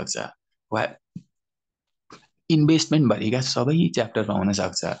हुन सक्छ वा इन्भेस्टमेन्ट भरिका सबै च्याप्टरमा हुन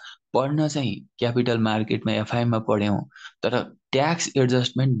सक्छ। पढ्न चाहिँ क्यापिटल मार्केटमा एफआइएममा पढ्यौँ तर ट्याक्स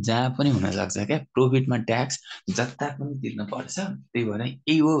एडजस्टमेन्ट जहाँ पनि हुन सक्छ क्या। प्रोफिटमा ट्याक्स जता पनि तिर्नु पर्छ। त्यही भएर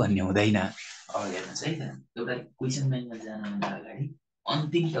यही हो भन्ने हुँदैन। अब हेर्नुहोस् है त एउटा क्वेसन ब्याङ्कमा जानुभन्दा अगाडि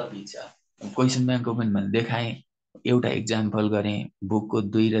अन्तिम टपिक छ। क्वेसन ब्याङ्कको पनि मैले देखाएँ। एउटा इक्जाम्पल गरेँ। बुकको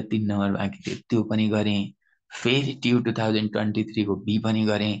 2 र 3 नम्बर बाँकी थियो त्यो पनि गरेँ। फेरि ट्यु 2023 को बी पनि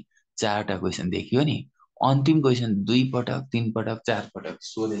गरेँ। 4वटा क्वेसन देखियो नि। अन्तिम क्वेसन 2 पटक 3 पटक 4 पटक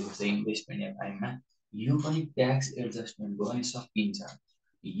सोधेको छ इन्भेस्टमेन्ट एफआइएममा। यो पनि ट्याक्स एडजस्टमेन्टको पनि सकिन्छ।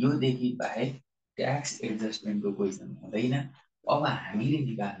 योदेखि बाहेक ट्याक्स एडजस्टमेन्टको क्वेसन हुँदैन। अब हामीले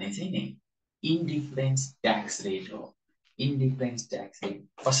निकाल्ने चाहिँ नि इन्डिफरेन्स ट्याक्स रेट हो। इन्डिफरेन्स ट्याक्स रेट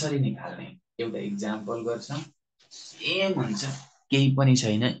कसरी निकाल्ने एउटा इक्जाम्पल गर्छौँ। सेम हुन्छ केही पनि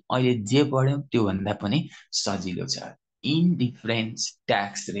छैन। अहिले जे पढ्यौँ त्योभन्दा पनि सजिलो छ। इन्डिफरेन्स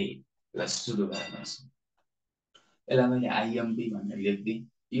ट्याक्स रेट ल सुरु गर्नुहोस्। यसलाई मैले आइएमपी भनेर लेख्दिएँ।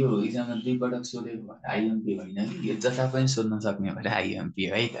 यो इक्जाममा 2 पटक सोधेको भएर आइएमपी होइन कि यो जता पनि सोध्न सक्ने भएर आइएमपी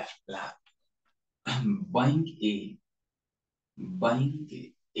है त। ल बैंक ए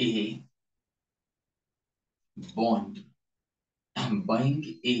बोन्ड बैंक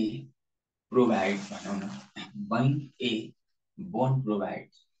ए प्रोभाइड भनौँ न। बैंक ए बोन्ड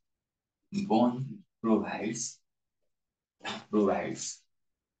provides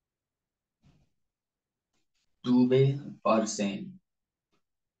 12%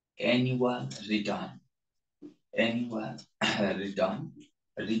 annual return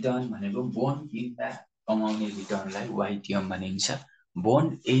भनेको बोन्ड किन्दा कमाउने रिटर्नलाई वाइटिएम भनिन्छ।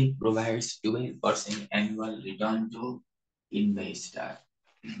 Bond A provides 12% annual return to investor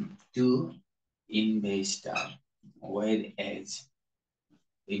whereas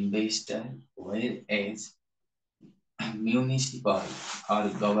municipal or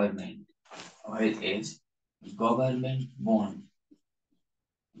government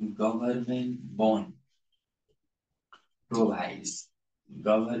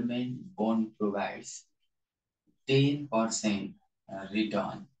provides 10%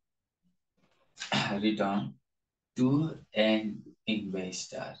 return to an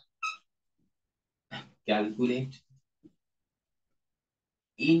investor. Calculate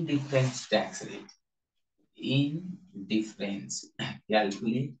indifference tax rate.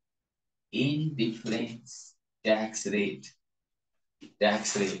 Calculate indifference tax rate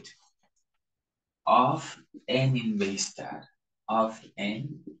of an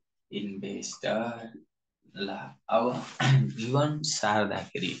investor. ल अब जीवन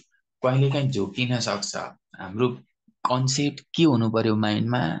सार्दाखेरि कहिलेकाहीँ झुकिन सक्छ। हाम्रो कन्सेप्ट के हुनु पर्यो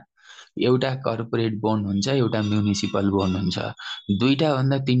माइन्डमा। एउटा कर्पोरेट बोन्ड हुन्छ एउटा म्युनिसिपल बोन्ड हुन्छ। 2टा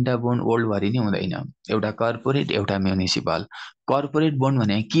भन्दा 3टा बोन्ड वर्ल्डभरि नै हुँदैन। एउटा कर्पोरेट एउटा म्युनिसिपल। कर्पोरेट बोन्ड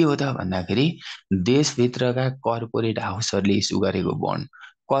भने के हो त भन्दाखेरि देशभित्रका कर्पोरेट हाउसहरूले इस्यु गरेको बोन्ड।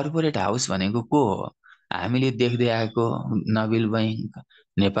 कर्पोरेट हाउस भनेको को हो हामीले देख्दै आएको नबिल बैंक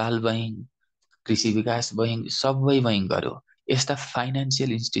नेपाल बैंक, कृषि विकास बैंक, सबै बैंकहरू यस्ता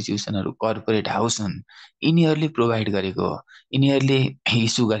फाइनान्सियल इन्स्टिट्युसनहरू कर्पोरेट हाउस हुन्। यिनीहरूले प्रोभाइड गरेको हो, यिनीहरूले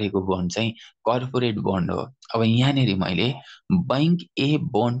इस्यु गरेको बोन्ड चाहिँ कर्पोरेट बोन्ड हो। अब यहाँनिर मैले बैंक ए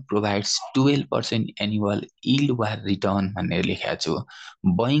बोन्ड प्रोभाइड्स 12% एनुअल यील्ड वा रिटर्न भनेर लेखेको छु।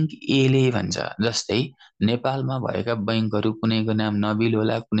 बैंक एले भन्छ, जस्तै नेपालमा भएका बैंकहरू कुनैको नाम नबिल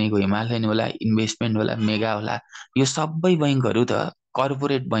होला, कुनैको हिमालयन होला, इन्भेस्टमेन्ट होला, मेगा होला, यो सबै बैंकहरू त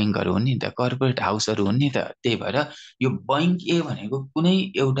कर्पोरेट बैंकहरू हुन् नि त, कर्पोरेट हाउसहरू हुन् नि त। त्यही भएर यो बैंक ए भनेको कुनै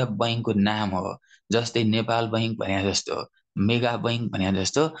एउटा बैंकको नाम हो, जस्तै नेपाल बैंक भने जस्तो, मेगा बैंक भने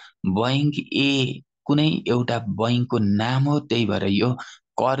जस्तो बैंक ए कुनै एउटा बैंकको नाम हो। त्यही भएर यो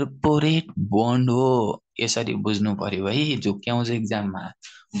कर्पोरेट बोन्ड हो। यसरी बुझ्नु पर्यो है, झुक्क्याउँछ एक्जाममा।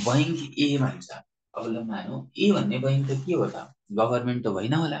 बैंक ए भन्छ, अब ल मानौ ए भन्ने बैंक त के हो त, गभर्मेन्ट त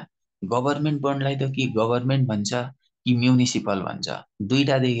होइन होला। गभर्मेन्ट बोन्डलाई त कि गभर्मेन्ट भन्छ कि म्युनिसिपल भन्छ,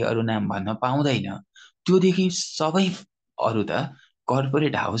 दुईटादेखि अरू नाम भन्न पाउँदैन। त्योदेखि सबै अरू त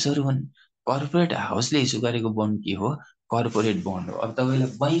कर्पोरेट हाउसहरू हुन्। कर्पोरेट हाउसले इस्यु गरेको बोन्ड के हो, कर्पोरेट बोन्ड हो। अब तपाईँलाई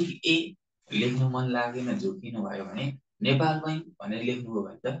बैंक ए लेख्नु मन लागेन, झुक्किनु भयो भने नेपाल बैंक भनेर लेख्नुभयो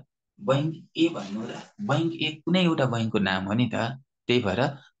भने त बैंक ए भन्नु र बैंक ए कुनै एउटा बैंकको नाम हो नि त। त्यही भएर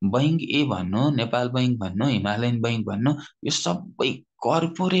बैंक ए भन्नु, नेपाल बैंक भन्नु, हिमालयन बैंक भन्नु, यो सबै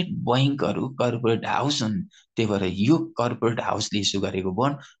कर्पोरेट बैंकहरू कर्पोरेट हाउस हुन्। त्यही भएर यो कर्पोरेट हाउसले इस्यु गरेको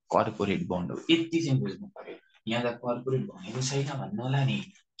बोन्ड कर्पोरेट बोन्ड हो। यति चाहिँ बुझ्नु पर्यो। यहाँ त कर्पोरेट भनेको छैन भन्नु होला नि,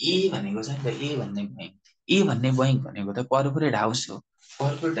 ए भनेको छ नि त, ए भन्ने बैंक, ए भन्ने बैंक भनेको त कर्पोरेट हाउस हो।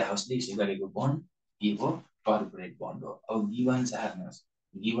 कर्पोरेट हाउसले इस्यु गरेको बोन्ड के हो, कर्पोरेट बोन्ड हो। अब गिभन हेर्नुहोस्,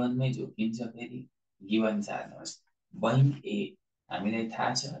 गिभनमै झुकिन्छ फेरि, गिभन हेर्नुहोस्, बैंक ए हामीलाई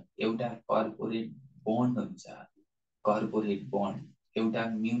थाहा छ एउटा कर्पोरेट बोन्ड हुन्छ, कर्पोरेट बोन्ड एउटा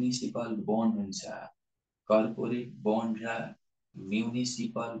म्युनिसिपल बोन्ड हुन्छ, कर्पोरेट बोन्ड र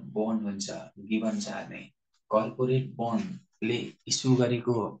म्युनिसिपल बोन्ड हुन्छ। गिभन हेर्ने कर्पोरेट बोन्डले इस्यु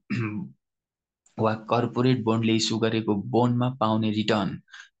गरेको वा कर्पोरेट बोन्डले इस्यु गरेको बोन्डमा पाउने रिटर्न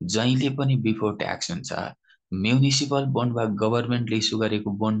जहिले पनि बिफोर ट्याक्स हुन्छ। म्युनिसिपल बोन्ड वा गभर्मेन्टले इस्यु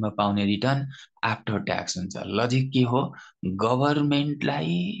गरेको बोन्डमा पाउने रिटर्न आफ्टर ट्याक्स हुन्छ। लजिक के हो,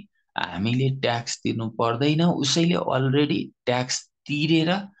 गभर्मेन्टलाई हामीले ट्याक्स तिर्नु पर्दैन, उसैले अलरेडी ट्याक्स तिरेर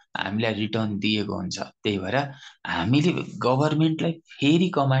हामीलाई रिटर्न दिएको हुन्छ। त्यही भएर हामीले गभर्मेन्टलाई फेरि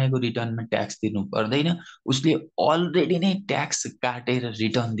कमाएको रिटर्नमा ट्याक्स तिर्नु पर्दैन, उसले अलरेडी नै ट्याक्स काटेर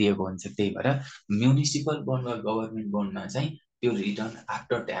रिटर्न दिएको हुन्छ। त्यही भएर म्युनिसिपल बोन्ड वा गभर्मेन्ट बोन्डमा चाहिँ त्यो रिटर्न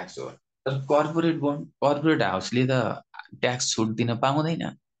आफ्टर ट्याक्स हो। तर कर्पोरेट बोन्ड, कर्पोरेट हाउसले त ट्याक्स छुट दिन पाउँदैन,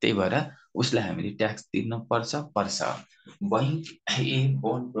 त्यही भएर उसलाई हामीले ट्याक्स तिर्न पर्छ। बैंक ए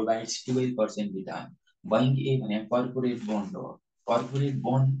बोन्ड प्रोभाइड्स 12% रिटर्न। बैंक ए भने कर्पोरेट बोन्ड हो, कर्पोरेट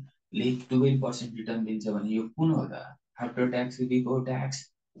बोन्डले 12% रिटर्न दिन्छ भने यो कुन हो त, आफ्टर ट्याक्स कि बिफोर ट्याक्स,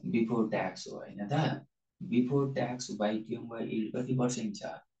 बिफोर ट्याक्स हो होइन त। बिफोर ट्याक्स वाइटिएम वा यील्ड कति पर्सेन्ट छ,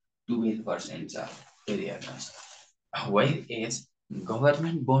 12% छ। फेरि हेर्नुहोस्, whereas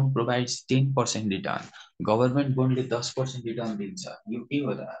government bond provides 10% return. Government बोन्डले 10% return दिन्छ। यो के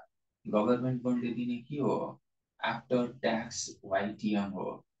हो त, गभर्मेन्ट बोन्डले दिने के हो, आफ्टर ट्याक्स वाइटिएम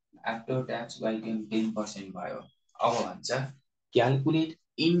हो। आफ्टर ट्याक्स वाइटिएम 10% भयो। अब भन्छ क्यालकुलेट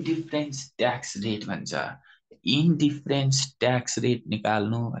इन्डिफरेन्स ट्याक्स रेट भन्छ। इन्डिफरेन्स ट्याक्स रेट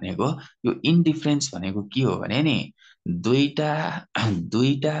निकाल्नु भनेको, यो इन्डिफरेन्स भनेको के हो भने नि,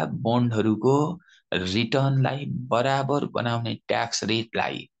 दुईटा बोन्डहरूको रिटर्नलाई बराबर बनाउने ट्याक्स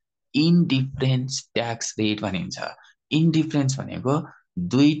रेटलाई इन्डिफरेन्स ट्याक्स रेट भनिन्छ। इन्डिफरेन्स भनेको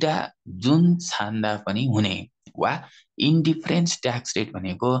दुईटा जुन छान्दा पनि हुने, वा इन्डिफरेन्स ट्याक्स रेट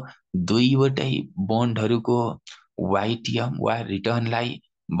भनेको दुईवटै बोन्डहरूको वाइटिएम वा रिटर्नलाई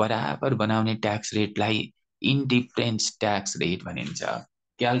बराबर बनाउने ट्याक्स रेटलाई इन्डिफरेन्स ट्याक्स रेट भनिन्छ।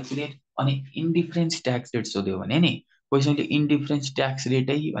 क्यालकुलेट, अनि इन्डिफरेन्स ट्याक्स रेट सोध्यो भने नि कसैले इन्डिफरेन्स ट्याक्स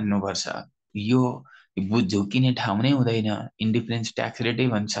रेटै भन्नुपर्छ, यो झुक्किने ठाउँ नै हुँदैन, इन्डिफरेन्स ट्याक्स रेटै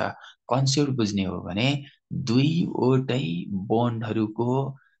भन्छ। कन्सेप्ट बुझ्ने हो भने दुईवटै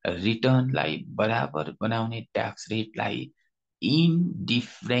बोन्डहरूको रिटर्नलाई बराबर बनाउने ट्याक्स रेटलाई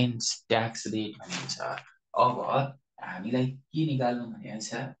इन्डिफरेन्स ट्याक्स रेट भनिन्छ। अब हामीलाई के निकाल्नु भनेको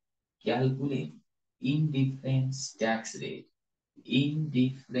छ, calculate indifference tax rate.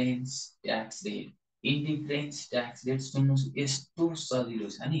 Indifference tax rate, indifference tax rate सुन्नुहोस्, यस्तो सजिलो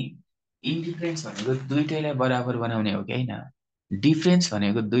छ नि। इन्डिफरेन्स भनेको दुईटैलाई बराबर बनाउने हो कि होइन, डिफरेन्स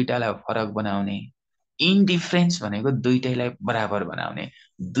भनेको दुईटालाई फरक बनाउने, इन्डिफरेन्स भनेको दुईटैलाई बराबर बनाउने।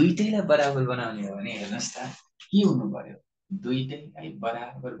 दुईटैलाई बराबर बनाउने हो भने हेर्नुहोस् त के हुनु पर्यो, दुईटैलाई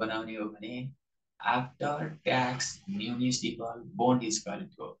बराबर बनाउने हो भने after tax municipal bond is equal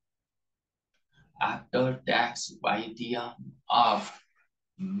to after tax वाइटिएम of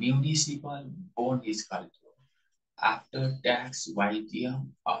municipal bond is equal to after tax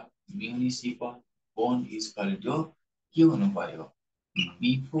वाइटिएम of municipal bond is equal to के हुनु पर्यो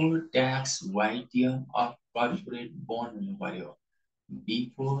before tax वाइटिएम of corporate bond हुनु पर्यो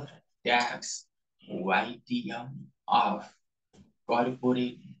before tax वाइटिएम of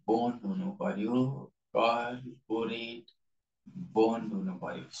corporate bond हुनु पर्यो corporate bond हुनु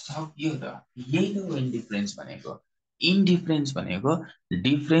पर्यो सक्यो त यही त हो इन्डिफरेन्स भनेको इन्डिफरेन्स भनेको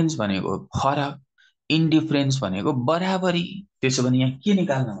डिफरेन्स भनेको फरक इन्डिफरेन्स भनेको बराबरी त्यसो भने यहाँ के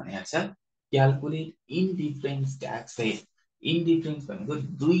निकाल्न भनेको छ calculate indifference tax rate indifference भनेको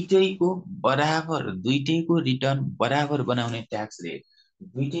दुईटैको बराबर दुईटैको रिटर्न बराबर बनाउने ट्याक्स रेट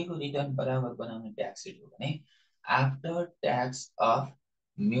दुईटैको रिटर्न बराबर बनाउने ट्याक्स रेट हो भने after tax of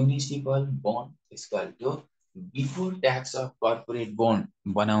municipal bond equal to before tax of corporate bond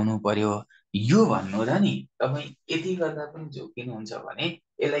बनाउनु पर्यो यो भन्नु र नि तपाईँ यति गर्दा पनि जोकिनुहुन्छ भने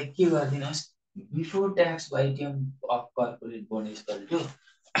यसलाई के गरिदिनुहोस् before tax वाइटिएम of corporate bond equal to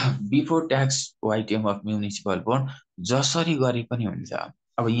before tax वाइटिएम of municipal bond जसरी गरे पनि हुन्छ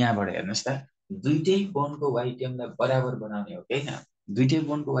अब यहाँबाट हेर्नुहोस् त दुईटै बोन्डको वाइटिएमलाई बराबर बनाउने हो कि होइन दुईटै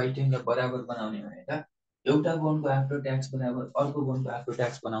बोन्डको वाइटिएमलाई बराबर बनाउने भने त एउटा बोन्डको आफ्टर ट्याक्स बराबर अर्को बोन्डको आफ्टर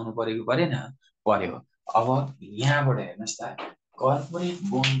ट्याक्स बनाउनु परेको परेन पर्यो अब यहाँबाट हेर्नुहोस् त कर्पोरेट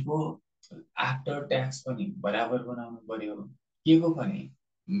बोन्डको आफ्टर ट्याक्स पनि बराबर बनाउनु पर्यो के को पनि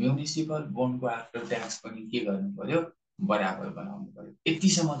म्युनिसिपल बोन्डको आफ्टर ट्याक्स पनि के गर्नु पर्यो बराबर बनाउनु पर्यो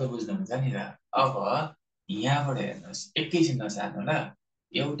यतिसम्म त बुझ्नुहुन्छ नि त अब यहाँबाट हेर्नुहोस् एकैछिन नसार्नु ल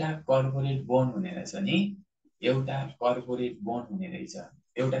एउटा कर्पोरेट बोन्ड हुने रहेछ नि एउटा कर्पोरेट बोन्ड हुने रहेछ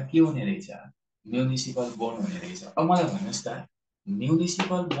एउटा के हुने रहेछ म्युनिसिपल बोन्ड हुने रहेछ अब मलाई भन्नुहोस् त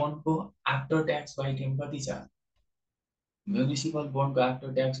म्युनिसिपल बोन्डको आफ्टर ट्याक्स वाइटिएम कति छ म्युनिसिपल बोन्डको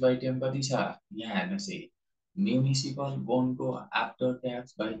आफ्टर ट्याक्स वाइटिएम कति छ यहाँ हेर्नुहोस् है म्युनिसिपल बोन्डको आफ्टर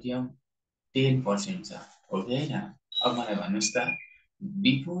ट्याक्स वाइटिएम 10% छ हो कि होइन अब मलाई भन्नुहोस् त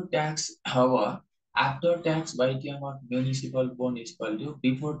बिफोर ट्याक्स अब after tax वाइटिएम of municipal bond equal to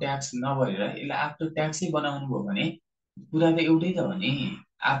before tax नभएर यसलाई आफ्टर ट्याक्सै बनाउनु भयो भने कुरा त एउटै त हो नि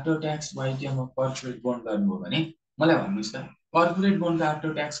after tax वाइटिएम of corporate bond गर्नुभयो भने मलाई भन्नुहोस् त कर्पोरेट बोन्डको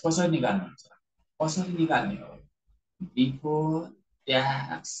आफ्टर ट्याक्स कसरी निकाल्नुहुन्छ कसरी निकाल्ने हो before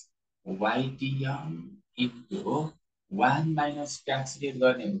tax वाइटिएम into 1 minus tax rate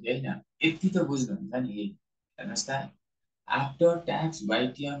गर्ने हो कि होइन यति त बुझ्नुहुन्छ नि हेर्नुहोस् त after tax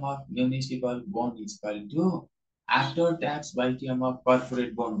वाइटिएम of municipal bond equal to after tax वाइटिएम of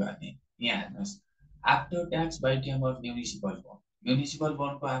corporate bond गर्ने यहाँ हेर्नुहोस् after tax वाइटिएम of municipal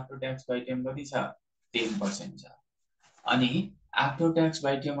बोन्डको after tax वाइटिएम कति छ 10% छ अनि after tax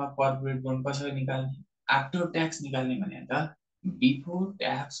वाइटिएम of corporate bond कसरी निकाल्ने आफ्टर ट्याक्स निकाल्ने भने त before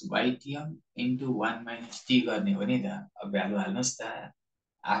tax वाइटिएम into 1 minus T गर्ने हो नि त अब भ्यालु हाल्नुहोस् त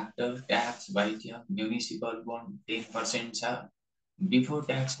आफ्टर ट्याक्स वाइटिएम म्युनिसिपल बोन्ड 10% छ बिफोर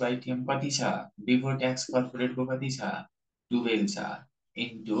ट्याक्स वाइटिएम कति छ बिफोर ट्याक्स कर्पोरेटको कति छ 12 छ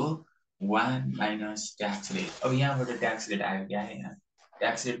इन्टु 1 माइनस ट्याक्स रेट अब यहाँबाट ट्याक्स रेट आयो कि आएन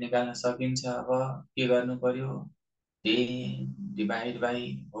ट्याक्स रेट निकाल्न सकिन्छ अब के गर्नु पर्यो 10 डिभाइड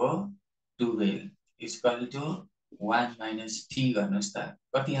बाई हो 12 इक्वल टु 1 माइनस टी गर्नुहोस् त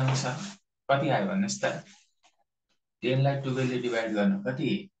कति आउँछ कति आयो भन्नुहोस् त 10 लाई 12 ले डिभाइड गर्नु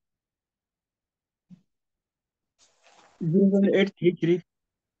कति 0.833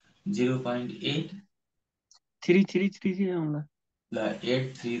 0.8 3333 आउँला ल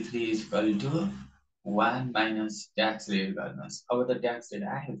 833 equal to 1 minus tax rate गर्नुहोस् अब त ट्याक्स रेट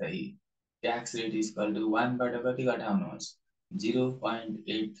आयो त ट्याक्स रेट इक्वल टु 1 बाट कति घटाउनुहोस्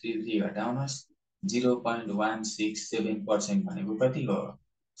 0.833 घटाउनुहोस् 0.167% भनेको कति हो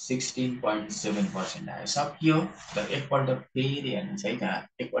 16.7% आयो सकियो र एकपल्ट फेरि हेर्नुहोस् है त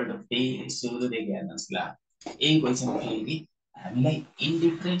एकपल्ट फेरि सुरुदेखि हेर्नुहोस् ल यही क्वेसन फेरि हामीलाई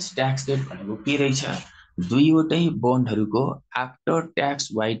इन्डिफरेन्स ट्याक्स रेट भनेको के रहेछ दुईवटै बोन्डहरूको आफ्टर ट्याक्स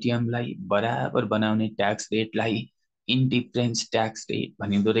वाइटिएमलाई बराबर बनाउने ट्याक्स रेटलाई इन्डिफरेन्स ट्याक्स रेट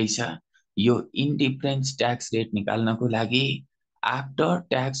भनिँदो रहेछ यो इन्डिफरेन्स ट्याक्स रेट निकाल्नको लागि after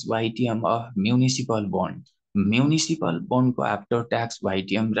tax वाइटिएम of municipal बोन्डको after tax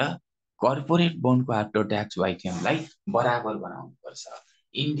वाइटिएम र कर्पोरेट बोन्डको आफ्टर ट्याक्स वाइटिएमलाई बराबर बनाउनु पर्छ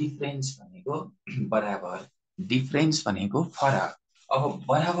इन्डिफरेन्स भनेको बराबर डिफरेन्स भनेको फरक अब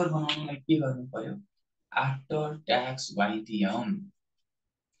बराबर बनाउनलाई के गर्नु पर्यो आफ्टर ट्याक्स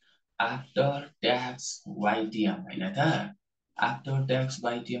वाइटिएम होइन त आफ्टर ट्याक्स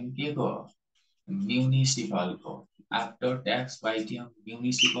वाइटिएम के को म्युनिसिपल को after tax वाइटिएम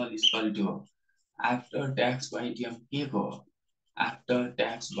municipal equal to after tax वाइटिएम के को आफ्टर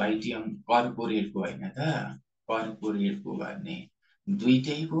ट्याक्स वाइटिएम कर्पोरेट को होइन त कर्पोरेट को गर्ने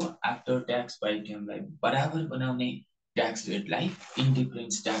दुईटैको आफ्टर ट्याक्स आइटमलाई बराबर बनाउने ट्याक्स रेटलाई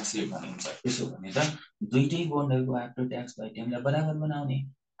इन्डिफरेन्स ट्याक्स रेट भनिन्छ। त्यसो भने त दुईटै बोन्डहरूको आफ्टर ट्याक्स आइटमलाई बराबर बनाउने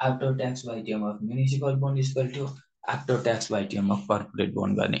after tax item of municipal bond equal to after tax item of corporate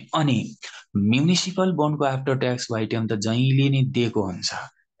bond गर्ने। अनि म्युनिसिपल बोन्डको आफ्टर ट्याक्स आइटम त जहिले नै दिएको हुन्छ।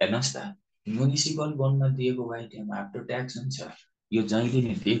 हेर्नुहोस् त, म्युनिसिपल बोन्डमा दिएको आइटम आफ्टर ट्याक्स हुन्छ, यो जहिले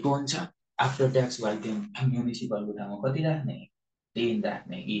नै दिएको हुन्छ। आफ्टर ट्याक्स आइटम म्युनिसिपलको ठाउँमा कति राख्ने, 10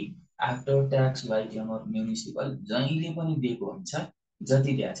 राख्ने कि after tax item of municipal जहिले पनि दिएको हुन्छ,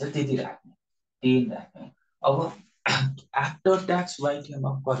 जति दिएको छ त्यति राख्ने, 10 राख्ने। अब after tax item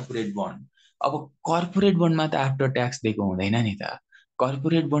of corporate bond, अब कर्पोरेट बोन्डमा त आफ्टर ट्याक्स दिएको हुँदैन नि त,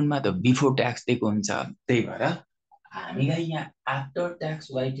 कर्पोरेट बोन्डमा त बिफोर ट्याक्स दिएको हुन्छ। त्यही भएर हामीलाई यहाँ after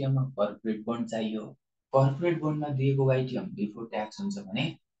tax item of corporate bond चाहियो। कर्पोरेट बोन्डमा दिएको आइटम बिफोर ट्याक्स हुन्छ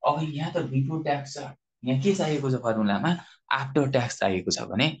भने अब यहाँ त बिफोर ट्याक्स छ, यहाँ के चाहिएको छ फर्मुलामा, आफ्टर ट्याक्स चाहिएको छ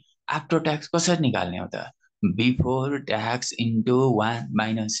भने आफ्टर ट्याक्स कसरी निकाल्ने हो त, before tax into 1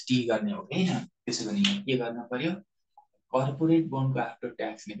 minus T गर्ने हो कि हैन। त्यसो भने यहाँ के गर्न पर्यो, कर्पोरेट बोन्डको आफ्टर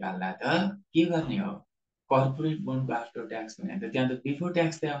ट्याक्स निकाल्दा त के गर्ने हो, कर्पोरेट बोन्डको आफ्टर ट्याक्स भने त त्यहाँ त बिफोर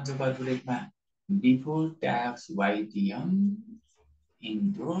ट्याक्स त्यहाँ हुन्छ कर्पोरेटमा, before tax वाइटिएम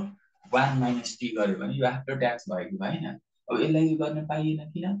into 1 minus T गर्यो भने यो आफ्टर ट्याक्स भयो कि भएन। अब यसलाई गर्न पाइएन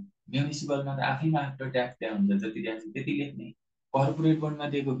किन, म्युनिसिपलमा त आफैमा आफ्टर ट्याक्स त्यहाँ हुन्छ, जति ट्याक्स त्यति लेख्ने। कर्पोरेट बोन्डमा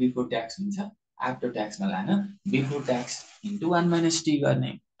दिएको बिफोर ट्याक्स हुन्छ, आफ्टर ट्याक्समा लान before tax into 1 minus T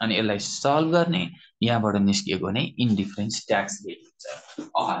गर्ने अनि यसलाई सल्भ गर्ने, यहाँबाट निस्किएको नै इन्डिफरेन्स ट्याक्स रेट हुन्छ।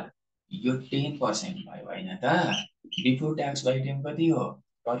 अर यो 10% भयो हैन त, बिफोर ट्याक्स आइटम कति हो,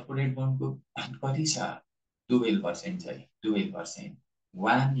 कर्पोरेट बोन्डको कति छ, 12% छ, 12%।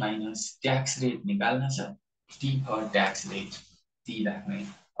 1 माइनस ट्याक्स रेट निकाल्न छ, T for tax rate, T राख्ने।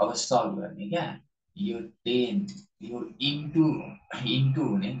 अब सल्भ गर्ने क्या, यो 10 यो इन्टु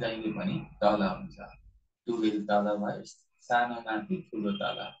हुने जहिले पनि तल हुन्छ, 12 तल भयो, सानो माथि ठुलो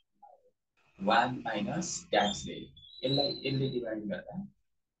तल, 1 माइनस ट्याक्स रेट, यसले डिभाइड गर्दा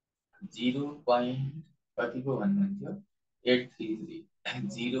 0. कतिको भन्नुहुन्थ्यो, 833,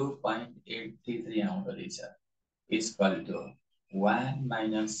 0.833 आउँदो रहेछ, equal to 1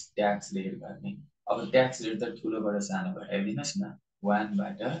 minus tax rate गर्ने। अब ट्याक्स रेट त ठुलोबाट सानो घटाइदिनुहोस् न, 1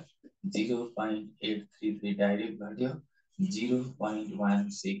 बाट 0.833 डाइरेक्ट घट्यो,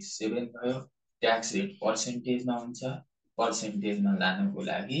 0.167 भयो। ट्याक्स रेट पर्सेन्टेजमा हुन्छ, पर्सेन्टेजमा लानुको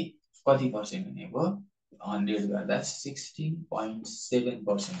लागि कति पर्सेन्ट हुने भयो, 100 गर्दा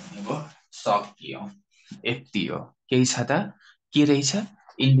 16.7% हुने भयो। सकियो, यति हो। केही छ त, के रहेछ,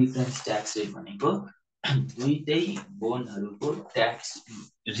 इन्डिफरेन्स ट्याक्स रेट भनेको दुईटै बोन्डहरूको ट्याक्स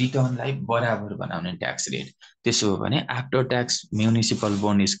रिटर्नलाई बराबर बनाउने ट्याक्स रेट। त्यसो हो भने after tax municipal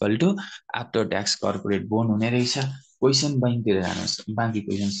bond equal to after tax corporate bond हुने रहेछ। क्वेसन बैंकतिर जानुहोस्, बाँकी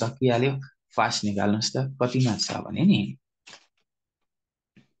क्वेसन सकिहाल्यो, फास्ट निकाल्नुहोस् त कतिमा छ भने नि।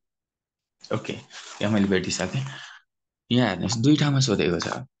 ओके, यहाँ मैले भेटिसकेँ। यहाँ हेर्नुहोस्, दुई ठाउँमा सोधेको छ।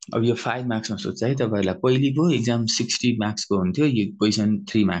 अब यो 5 मार्क्समा सोध्छ है तपाईँलाई, पहिलेको एक्जाम 60 मार्क्सको हुन्थ्यो, यो क्वेसन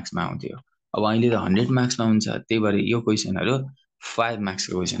 3 मार्क्समा आउँथ्यो। अब अहिले त 100 मार्क्समा हुन्छ, त्यही भएर यो क्वेसनहरू 5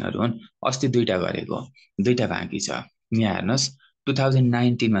 मार्क्सको क्वेसनहरू हुन्। अस्ति दुईटा गरेको, दुईटा बाँकी छ। यहाँ हेर्नुहोस्,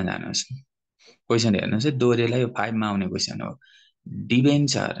 2019 मा जानुहोस्, क्वेसन हेर्नुहोस् है, दोहोरेलाई यो 5 मा आउने क्वेसन हो।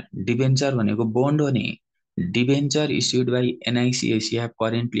 डिबेन्चर, डिबेन्चर भनेको बोन्ड हो नि, debenture issued by NIC Asia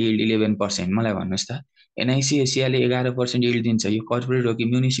currently yield 11%। मलाई भन्नुहोस् त, एनआइसी एसियाले 11% यिल्ड दिन्छ, यो कर्पोरेट हो कि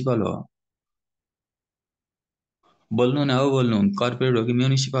म्युनिसिपल हो, बोल्नु न हो, बोल्नु, कर्पोरेट हो कि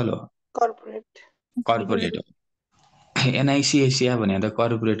म्युनिसिपल हो, कर्पोरेट कर्पोरेट हो। एनआइसी एसिया भने त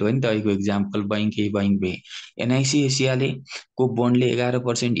कर्पोरेट हो नि त, अहिलेको इक्जाम्पल बैंक ए बैंक बे। एनआइसी एसियाले को बोन्डले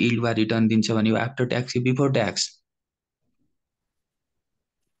 11% यिल्ड वा रिटर्न दिन्छ भने यो आफ्टर ट्याक्स कि बिफोर ट्याक्स,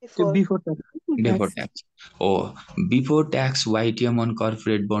 बिफोर ट्याक्स हो। Before tax वाइटिएम on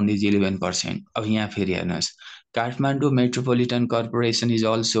corporate bond is 11%। अब यहाँ फेरि हेर्नुहोस्, Kathmandu metropolitan corporation is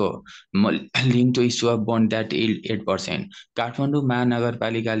also link to issue of bond that yield 8%। Kathmandu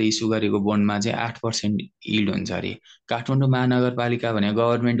महानगरपालिकाले issue गरेको बोन्डमा चाहिँ 8% यिल्ड हुन्छ अरे। काठमाडौँ महानगरपालिका भने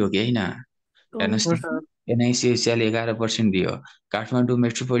गभर्मेन्ट हो कि होइन, हेर्नुहोस् न, एनआइसी एसियाले 11% दियो, काठमाडौँ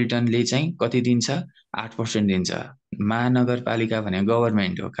मेट्रोपोलिटनले चाहिँ कति दिन्छ, 8% दिन्छ। महानगरपालिका भने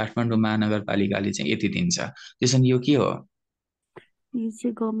गभर्मेन्ट हो, काठमाडौँ महानगरपालिकाले चाहिँ यति दिन्छ। त्यसैले यो के हो,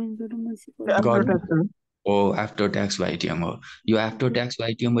 ओ आफ्टर ट्याक्स वाइटिएम हो। यो आफ्टर ट्याक्स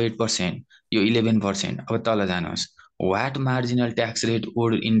वाइटिएम 8%, यो 11%। अब तल जानुहोस्, what marginal tax rate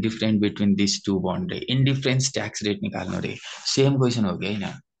would indifferent between this two bond रे, इन्डिफरेन्स ट्याक्स रेट निकाल्नु रे। सेम क्वेसन हो कि होइन,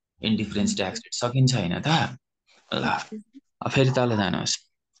 इन्डिफरेन्स ट्याक्स रेट सकिन्छ होइन त। ल फेरि तल जानुहोस्,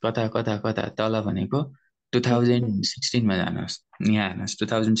 कता कता कता तल भनेको 2016 मा जानुहोस्, यहाँ हेर्नुहोस्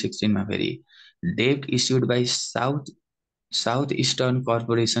 2016 मा फेरि date issued by south eastern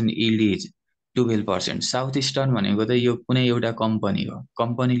corporation yield is 12%। South eastern भनेको त यो कुनै एउटा कम्पनी हो,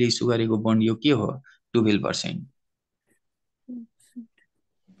 कम्पनीले इस्यु गरेको बन्ड यो के हो 12%।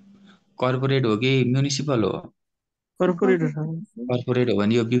 कर्पोरेट हो कि म्युनिसिपल हो? कर्पोरेट हो कर्पोरेट हो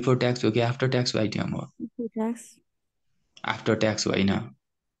भने यो बिफोर ट्याक्स हो कि आफ्टर ट्याक्स आइटम हो? आफ्टर ट्याक्स होइन,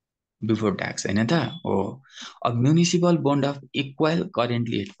 बिफोर ट्याक्स होइन त हो। अब municipal bond of equal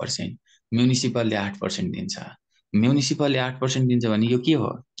currently 8%, म्युनिसिपलले 8% दिन्छ। म्युनिसिपलले 8% दिन्छ भने यो के हो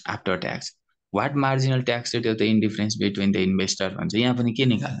after tax. What marginal tax rate of the indifference between the investor भन्छ। यहाँ पनि के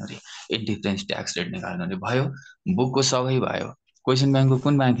निकाल्नु रे, इन्डिफरेन्स ट्याक्स रेट निकाल्नु रे। भयो, बुकको सबै भयो। क्वेसन ब्याङ्कको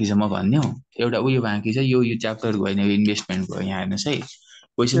कुन बाँकी छ म भन्ने हो, एउटा उयो बाँकी छ, यो च्याप्टरको होइन, यो इन्भेस्टमेन्टको। यहाँ हेर्नुहोस् है,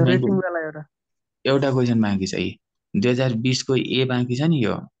 क्वेसन ब्याङ्कको एउटा क्वेसन बाँकी छ। 2020 को ए बाँकी छ नि,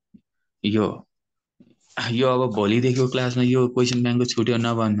 यो अब भोलिदेखिको क्लासमा यो क्वेसन ब्याङ्कको छुट्यो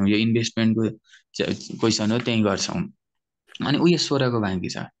नभन्नु, यो इन्भेस्टमेन्टको क्वेसन हो, त्यही गर्छौँ। अनि उयो 16 को बाँकी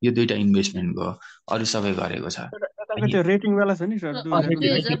छ, यो दुईटा इन्भेस्टमेन्टको, अरू सबै गरेको छ। त्यो रेटिङ वाला छ नि सर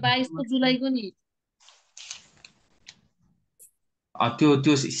 2022 को जुलाईको नि,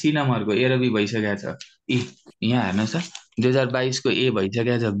 त्यो सी नम्बरको ए र बी भइसकेको छ। यहाँ हेर्नुहोस् त, 2022 को ए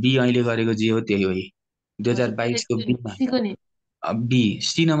भइसकेको छ, बी अहिले गरेको जे हो त्यही हो। 2022 को बी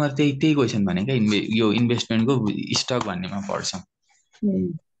सी नम्बर त्यही क्वेसन भने क्या, यो इन्भेस्टमेन्टको स्टक भन्नेमा पर्छ।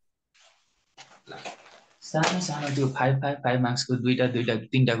 सानो त्यो 5 मार्क्सको दुईटा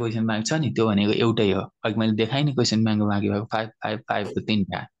 3टा क्वेसन ब्याङ्क छ नि, त्यो भनेको एउटै हो। अघि मैले देखाएँ नि क्वेसन ब्याङ्कको बाँकी भएको 5 को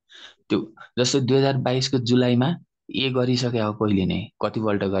 3टा। त्यो जस्तो 2022 को जुलाईमा ए गरिसक्यो अब पहिले नै,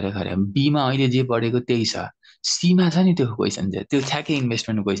 कतिपल्ट गरे खरे। बीमा अहिले जे पढेको त्यही छ। सीमा छ नि त्यो क्वेसन चाहिँ, त्यो ठ्याक्कै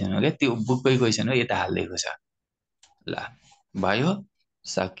इन्भेस्टमेन्टको क्वेसन हो क्या, त्यो बुककै क्वेसन हो, यता हालिदिएको छ। ल भयो,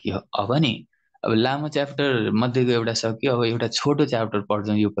 सकियो। अब नि अब लामो च्याप्टर मध्येको एउटा सकियो। अब एउटा छोटो च्याप्टर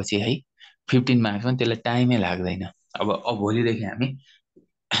पढ्छौँ यो पछि है, 15 मार्क्समा, त्यसलाई टाइमै लाग्दैन। अब भोलिदेखि हामी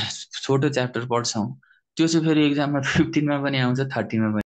छोटो च्याप्टर पढ्छौँ, त्यो चाहिँ फेरि एक्जाममा 15 मा पनि आउँछ, 30 मा पनि